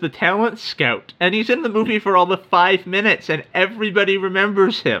showing up as the talent scout, and he's in the movie for all the 5 minutes, and everybody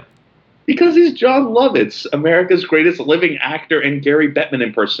remembers him. Because he's John Lovitz, America's greatest living actor and Gary Bettman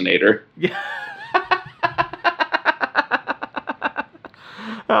impersonator. Yeah.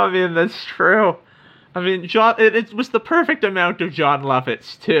 I mean, that's true. I mean, it was the perfect amount of John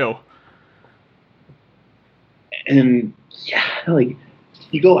Lovitz, too. And, yeah, like,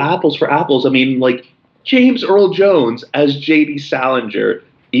 you go apples for apples. I mean, like, James Earl Jones as J.D. Salinger,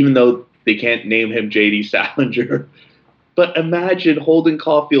 even though they can't name him J.D. Salinger. But imagine Holden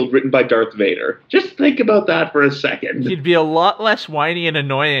Caulfield written by Darth Vader. Just think about that for a second. He'd be a lot less whiny and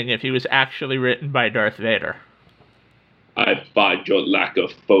annoying if he was actually written by Darth Vader. I find your lack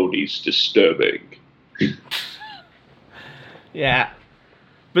of phonies disturbing. Yeah.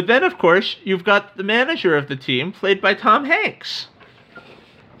 But then, of course, you've got the manager of the team, played by Tom Hanks.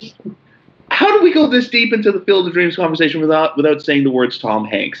 How do we go this deep into the Field of Dreams conversation without saying the words Tom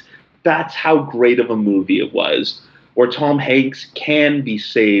Hanks? That's how great of a movie it was. Where Tom Hanks can be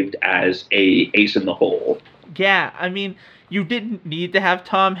saved as a ace in the hole. Yeah, I mean, you didn't need to have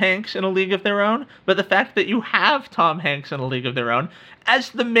Tom Hanks in A League of Their Own, but the fact that you have Tom Hanks in A League of Their Own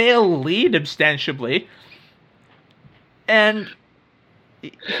as the male lead, ostensibly, and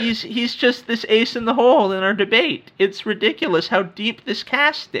he's just this ace in the hole in our debate. It's ridiculous how deep this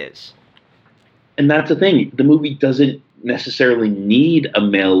cast is. And that's the thing. The movie doesn't necessarily need a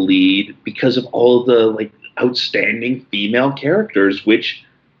male lead because of all the, like, outstanding female characters, which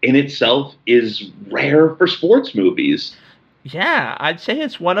in itself is rare for sports movies. Yeah, I'd say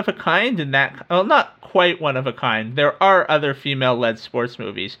it's one of a kind in that. Well, not quite one of a kind. There are other female-led sports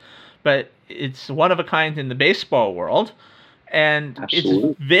movies, but it's one of a kind in the baseball world, and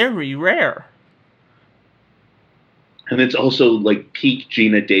Absolutely. It's very rare. And it's also like peak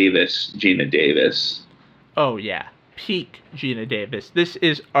Gina Davis. Oh, yeah. Peak Gina Davis. This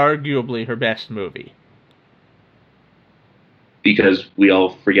is arguably her best movie. Because we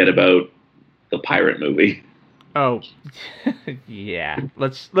all forget about the pirate movie. Oh, yeah.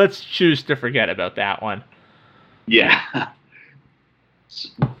 Let's choose to forget about that one. Yeah.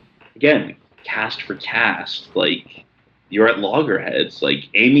 Again, cast for cast, like you're at loggerheads. Like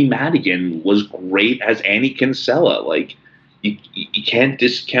Amy Madigan was great as Annie Kinsella. Like you can't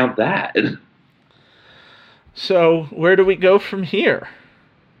discount that. So where do we go from here?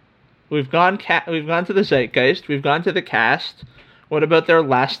 We've gone to the zeitgeist. We've gone to the cast. What about their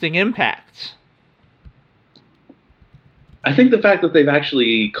lasting impacts? I think the fact that they've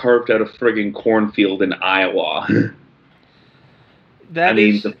actually carved out a friggin' cornfield in Iowa. That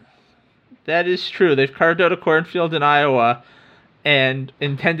is true. They've carved out a cornfield in Iowa and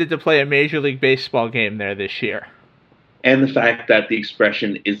intended to play a Major League Baseball game there this year. And the fact that the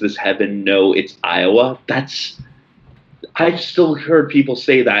expression, is this heaven? No, it's Iowa. I've still heard people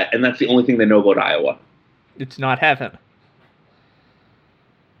say that, and that's the only thing they know about Iowa. It's not heaven.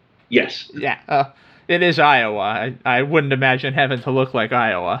 Yes. Yeah, it is Iowa. I wouldn't imagine heaven to look like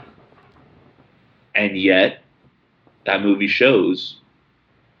Iowa. And yet, that movie shows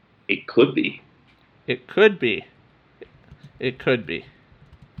it could be. It could be. It could be.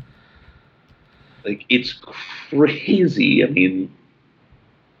 Like, it's crazy. I mean,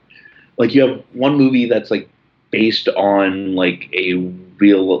 like, you have one movie that's, like, based on, like, a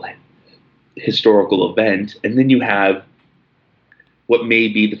real historical event, and then you have what may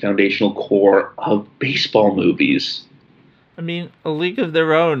be the foundational core of baseball movies. I mean, A League of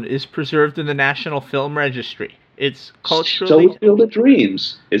Their Own is preserved in the National Film Registry. It's culturally... So is Field of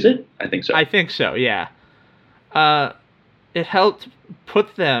Dreams, is it? I think so. I think so, yeah. It helped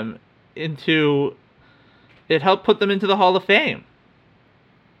put them into the Hall of Fame.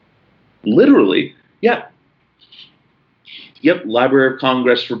 Literally. Yeah. Yep, Library of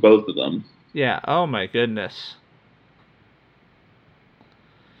Congress for both of them. Yeah, oh my goodness.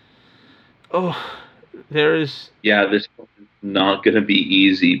 Oh, there is... Yeah, this is not going to be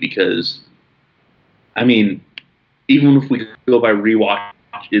easy because, I mean, even if we go by the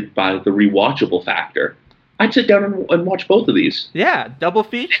rewatchable factor, I'd sit down and watch both of these. Yeah, double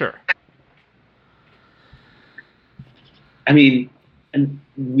feature. I mean, and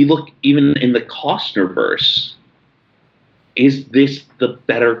we look even in the Costner verse. Is this the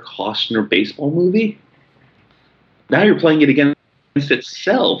better Costner baseball movie? Now you're playing it against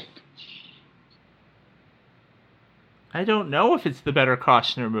itself. I don't know if it's the better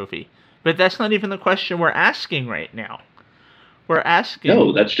Costner movie, but that's not even the question we're asking right now. We're asking...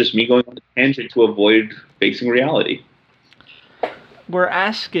 No, that's just me going on a tangent to avoid facing reality. We're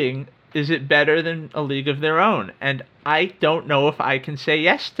asking, is it better than A League of Their Own? And I don't know if I can say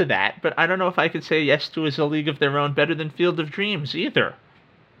yes to that, but I don't know if I could say yes to Is A League of Their Own better than Field of Dreams either.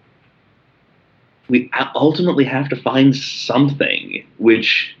 We ultimately have to find something,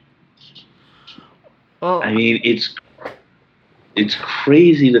 which... Well, I mean, it's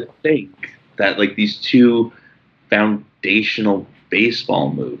crazy to think that, like, these two foundational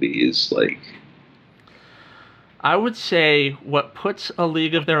baseball movies, like... I would say what puts A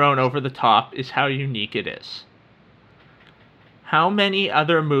League of Their Own over the top is how unique it is. How many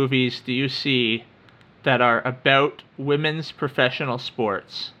other movies do you see that are about women's professional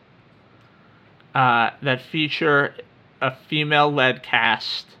sports that feature a female-led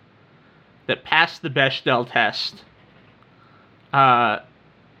cast that pass the Bechdel test,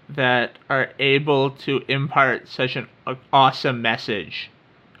 that are able to impart such an awesome message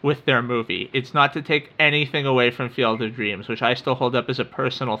with their movie? It's not to take anything away from Field of Dreams, which I still hold up as a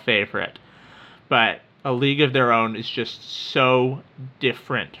personal favorite, but A League of Their Own is just so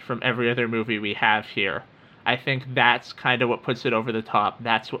different from every other movie we have here. I think that's kind of what puts it over the top.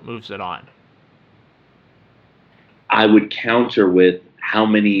 That's what moves it on. I would counter with how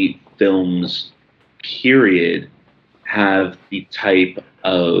many films, period, have the type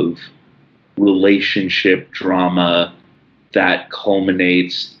of relationship drama that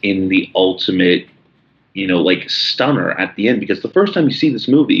culminates in the ultimate, like, stunner at the end. Because the first time you see this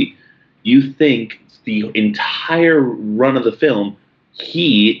movie, you think the entire run of the film,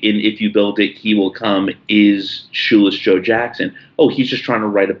 If You Build It, He Will Come, is Shoeless Joe Jackson. Oh, he's just trying to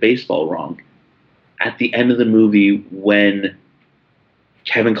write a baseball wrong. At the end of the movie, when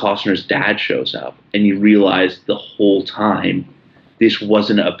Kevin Costner's dad shows up, and you realize the whole time this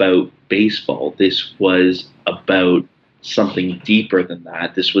wasn't about baseball. This was about something deeper than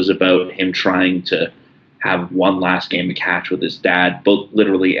that. This was about him trying to have one last game of catch with his dad, both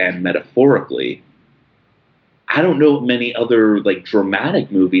literally and metaphorically. I don't know many other, like,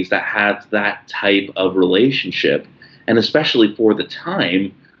 dramatic movies that have that type of relationship, and especially for the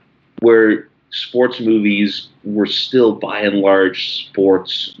time where sports movies were still by and large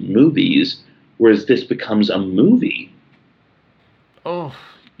sports movies, whereas this becomes a movie. Oh,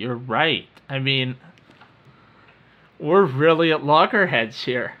 you're right. I mean, we're really at loggerheads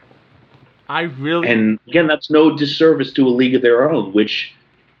here. And again, that's no disservice to A League of Their Own, which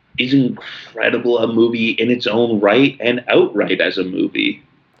is incredible, a movie in its own right and outright as a movie.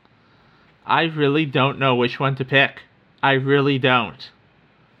 I really don't know which one to pick. I really don't.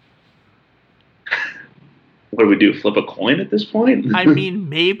 What do we do, flip a coin at this point? I mean,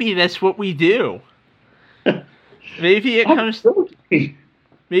 maybe that's what we do. Maybe it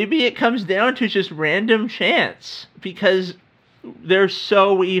comes down to just random chance, because they're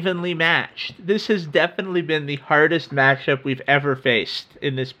so evenly matched. This has definitely been the hardest matchup we've ever faced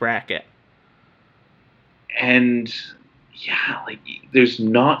in this bracket. And yeah, like, there's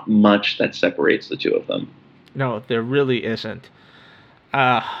not much that separates the two of them. No, there really isn't.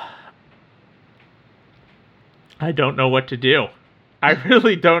 I don't know what to do. I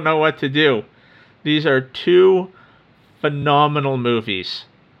really don't know what to do. These are two phenomenal movies.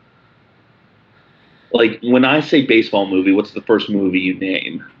 Like, when I say baseball movie, what's the first movie you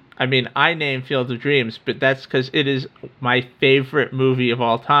name? I mean, I name Field of Dreams, but that's because it is my favorite movie of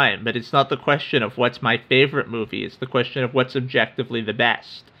all time. But it's not the question of what's my favorite movie. It's the question of what's objectively the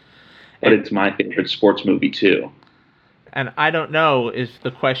best. But it's my favorite sports movie, too. And I don't know if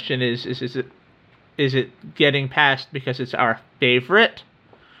the question is it getting past because it's our favorite?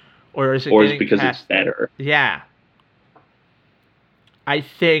 Or is it or getting because past... it's better? Yeah. I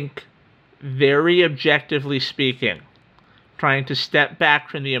think, very objectively speaking, trying to step back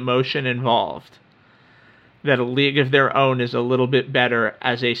from the emotion involved, that A League of Their Own is a little bit better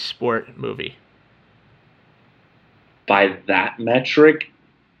as a sport movie. By that metric,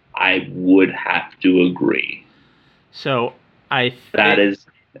 I would have to agree. So, that is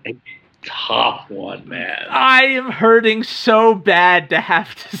a tough one, man. I am hurting so bad to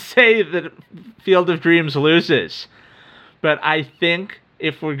have to say that Field of Dreams loses. But I think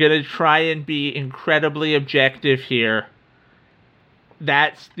if we're going to try and be incredibly objective here,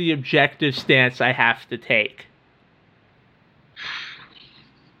 that's the objective stance I have to take.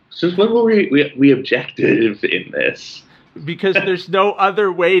 Since when were we objective in this? Because there's no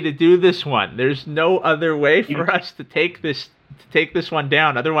other way to do this one. There's no other way for us to take this one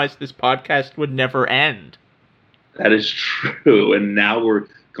down. Otherwise, this podcast would never end. That is true. And now we're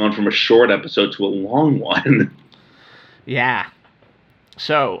gone from a short episode to a long one. Yeah.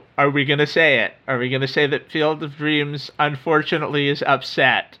 So, are we going to say it? Are we going to say that Field of Dreams, unfortunately, is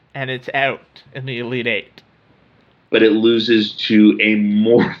upset and it's out in the Elite Eight? But it loses to a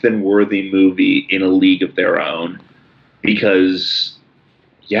more than worthy movie in a league of their own. Because,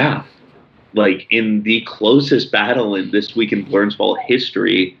 yeah, like in the closest battle in This Week in Blurnsball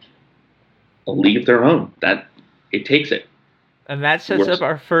history, a league of their own. That it takes it. And that sets up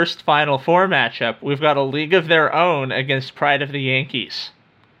our first Final Four matchup. We've got a league of their own against Pride of the Yankees.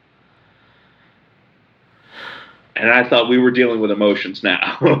 And I thought we were dealing with emotions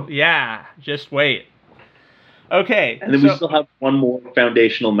now. Yeah, just wait. Okay. And then we still have one more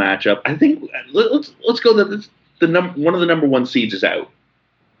foundational matchup. I think let's go that one of the number one seeds is out.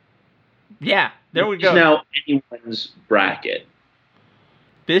 Yeah, there we go. It's now anyone's bracket.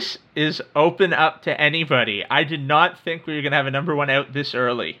 This is open up to anybody. I did not think we were going to have a number one out this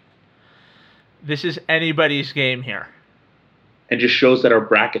early. This is anybody's game here. And just shows that our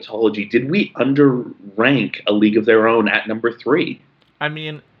bracketology, did we underrank a league of their own at number 3? I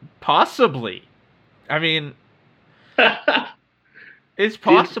mean, possibly. I mean, it's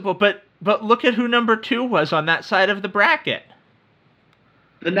possible, but look at who number 2 was on that side of the bracket.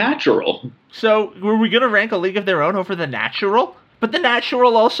 The Natural. So, were we going to rank a league of their own over the Natural? But the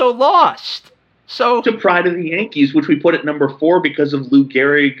Natural also lost. So to Pride of the Yankees, which we put at number 4 because of Lou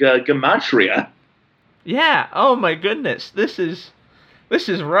Gehrig Gematria. Yeah. Oh my goodness. This is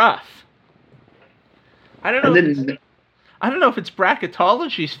rough. I don't know. I don't know if it's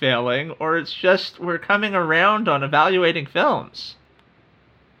bracketology's failing or it's just we're coming around on evaluating films.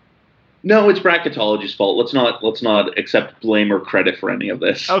 No, it's bracketology's fault. Let's not accept blame or credit for any of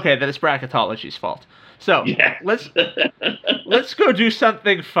this. Okay, then it's bracketology's fault. So let's go do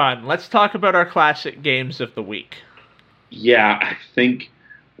something fun. Let's talk about our classic games of the week. Yeah, I think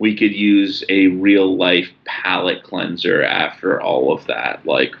we could use a real life palate cleanser after all of that.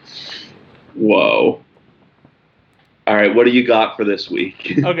 Like, whoa. All right, what do you got for this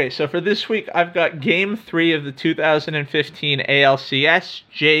week? Okay, so for this week, I've got Game 3 of the 2015 ALCS,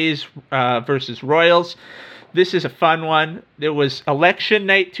 Jays versus Royals. This is a fun one. It was election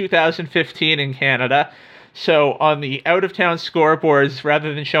night 2015 in Canada. So on the out-of-town scoreboards,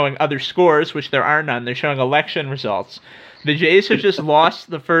 rather than showing other scores, which there are none, they're showing election results. The Jays have just lost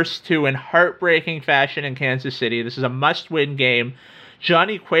the first 2 in heartbreaking fashion in Kansas City. This is a must-win game.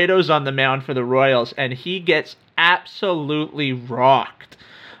 Johnny Cueto's on the mound for the Royals, and he gets absolutely rocked.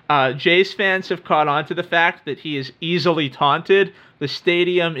 Jays fans have caught on to the fact that he is easily taunted. The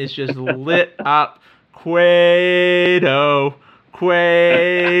stadium is just lit up. Cueto,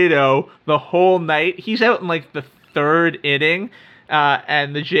 the whole night. He's out in like the 3rd inning,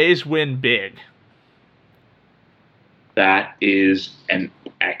 and the Jays win big. That is an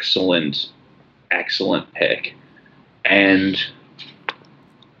excellent pick. And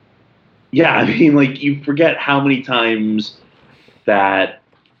yeah, I mean, like, you forget how many times that,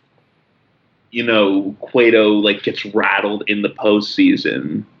 you know, Cueto, like, gets rattled in the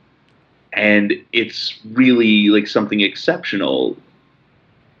postseason. And it's really, like, something exceptional.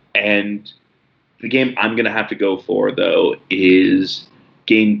 And the game I'm going to have to go for, though, is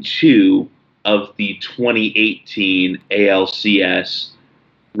Game 2 of the 2018 ALCS.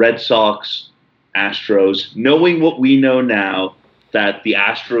 Red Sox, Astros. Knowing what we know now, that the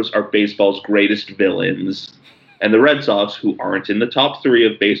Astros are baseball's greatest villains, and the Red Sox, who aren't in the top 3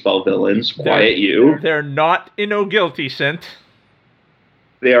 of baseball villains, they're not in O Guilty Scent.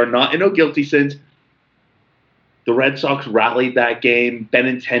 They are not in O Guilty Scent. The Red Sox rallied that game.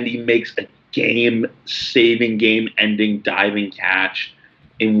 Benintendi makes a game-saving, game-ending diving catch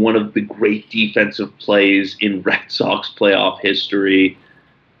in one of the great defensive plays in Red Sox playoff history.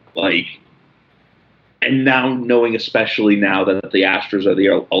 Like, and now knowing, especially now, that the Astros are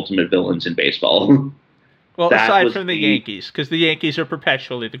the ultimate villains in baseball. Well, aside from the Yankees, because the Yankees are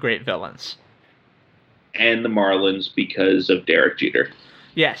perpetually the great villains. And the Marlins because of Derek Jeter.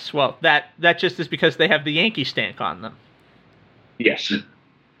 Yes, well, that just is because they have the Yankee stank on them. Yes.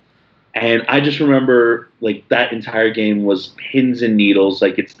 And I just remember, like, that entire game was pins and needles.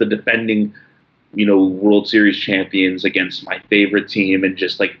 Like, it's the defending, you know, World Series champions against my favorite team, and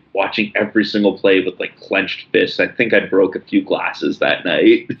just, like, watching every single play with, like, clenched fists. I think I broke a few glasses that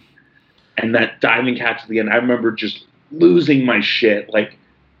night. And that diving catch at the end, I remember just losing my shit, like,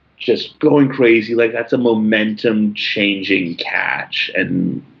 just going crazy. Like, that's a momentum-changing catch.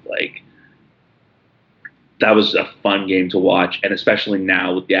 And, like, that was a fun game to watch, and especially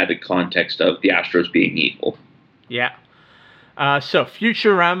now with the added context of the Astros being evil. Yeah. So,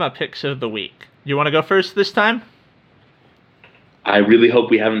 Futurama picks of the week. You want to go first this time? I really hope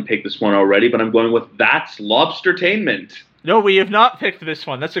we haven't picked this one already, but I'm going with That's Lobstertainment. No, we have not picked this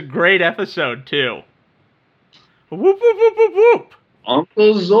one. That's a great episode, too. Whoop, whoop, whoop, whoop, whoop.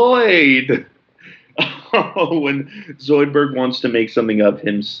 Uncle Zoid. Oh, when Zoidberg wants to make something of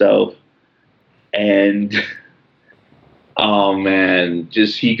himself. And, oh man,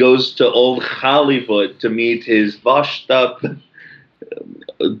 just he goes to old Hollywood to meet his washed up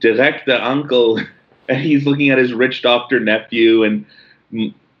director uncle. And he's looking at his rich doctor nephew. And,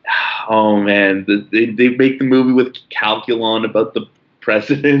 oh man, they make the movie with Calculon about the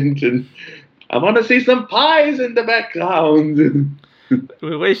president. And I want to see some pies in the background.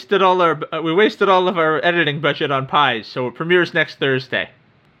 We wasted all of our editing budget on pies, so it premieres next Thursday.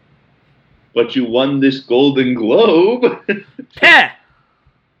 But you won this Golden Globe. Peh!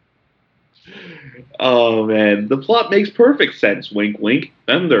 Oh man, the plot makes perfect sense. Wink, wink.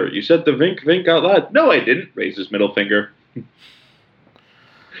 Bender, you said the vink, vink out loud. No, I didn't. Raise his middle finger.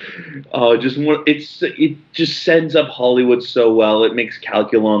 Oh, it just sends up Hollywood so well. It makes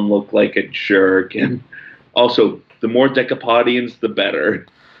Calculon look like a jerk, and also the more Decapodians, the better.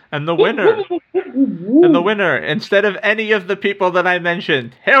 And the winner, instead of any of the people that I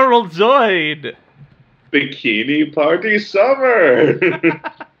mentioned, Harold Zoid. Bikini Party Summer.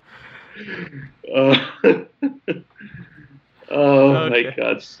 Oh my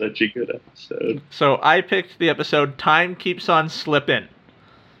God, such a good episode. So I picked the episode Time Keeps on Slippin'.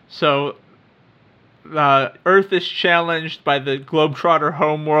 So Earth is challenged by the Globetrotter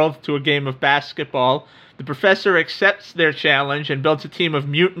homeworld to a game of basketball. The professor accepts their challenge and builds a team of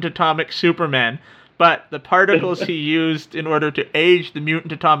mutant atomic supermen, but the particles he used in order to age the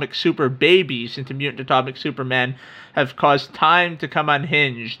mutant atomic super babies into mutant atomic supermen have caused time to come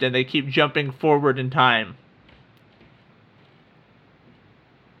unhinged, and they keep jumping forward in time.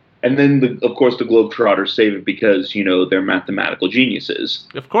 And then, of course, the Globetrotters save it because, they're mathematical geniuses.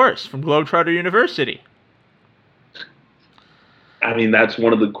 Of course, from Globetrotter University. I mean, that's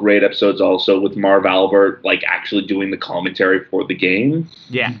one of the great episodes also with Marv Albert, actually doing the commentary for the game.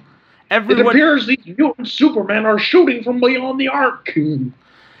 Yeah. It appears these mutant Supermen are shooting from beyond the arc.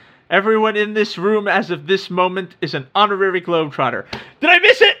 Everyone in this room as of this moment is an honorary Globetrotter. Did I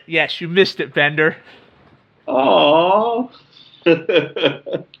miss it? Yes, you missed it, Bender. Aww.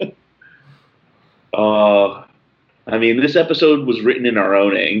 I mean, this episode was written in our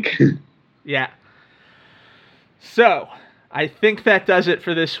own ink. Yeah. So, I think that does it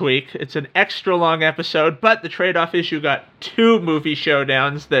for this week. It's an extra long episode, but the trade-off is you got 2 movie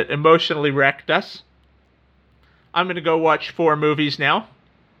showdowns that emotionally wrecked us. I'm going to go watch 4 movies now.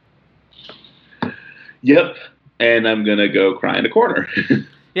 Yep, and I'm going to go cry in a corner.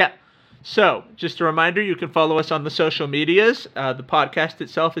 Yeah. So, just a reminder, you can follow us on the social medias. The podcast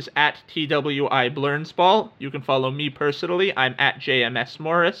itself is at TWI Blurnsball. You can follow me personally. I'm at JMS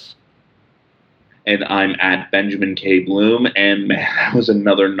Morris. And I'm at Benjamin K. Bloom. And man, that was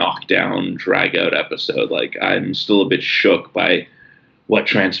another knockdown, drag-out episode. I'm still a bit shook by what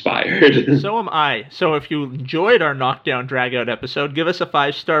transpired. So am I. So if you enjoyed our knockdown, drag-out episode, give us a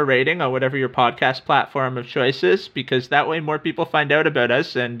 5-star rating on whatever your podcast platform of choice is, because that way more people find out about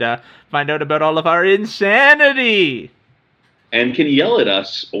us and find out about all of our insanity. And can yell at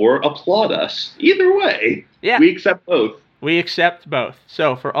us or applaud us. Either way. Yeah. We accept both. We accept both.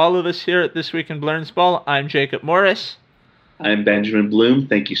 So for all of us here at This Week in Blurnsball, I'm Jacob Morris. I'm Benjamin Bloom.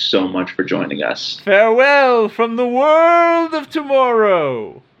 Thank you so much for joining us. Farewell from the world of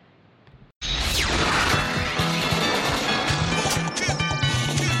tomorrow.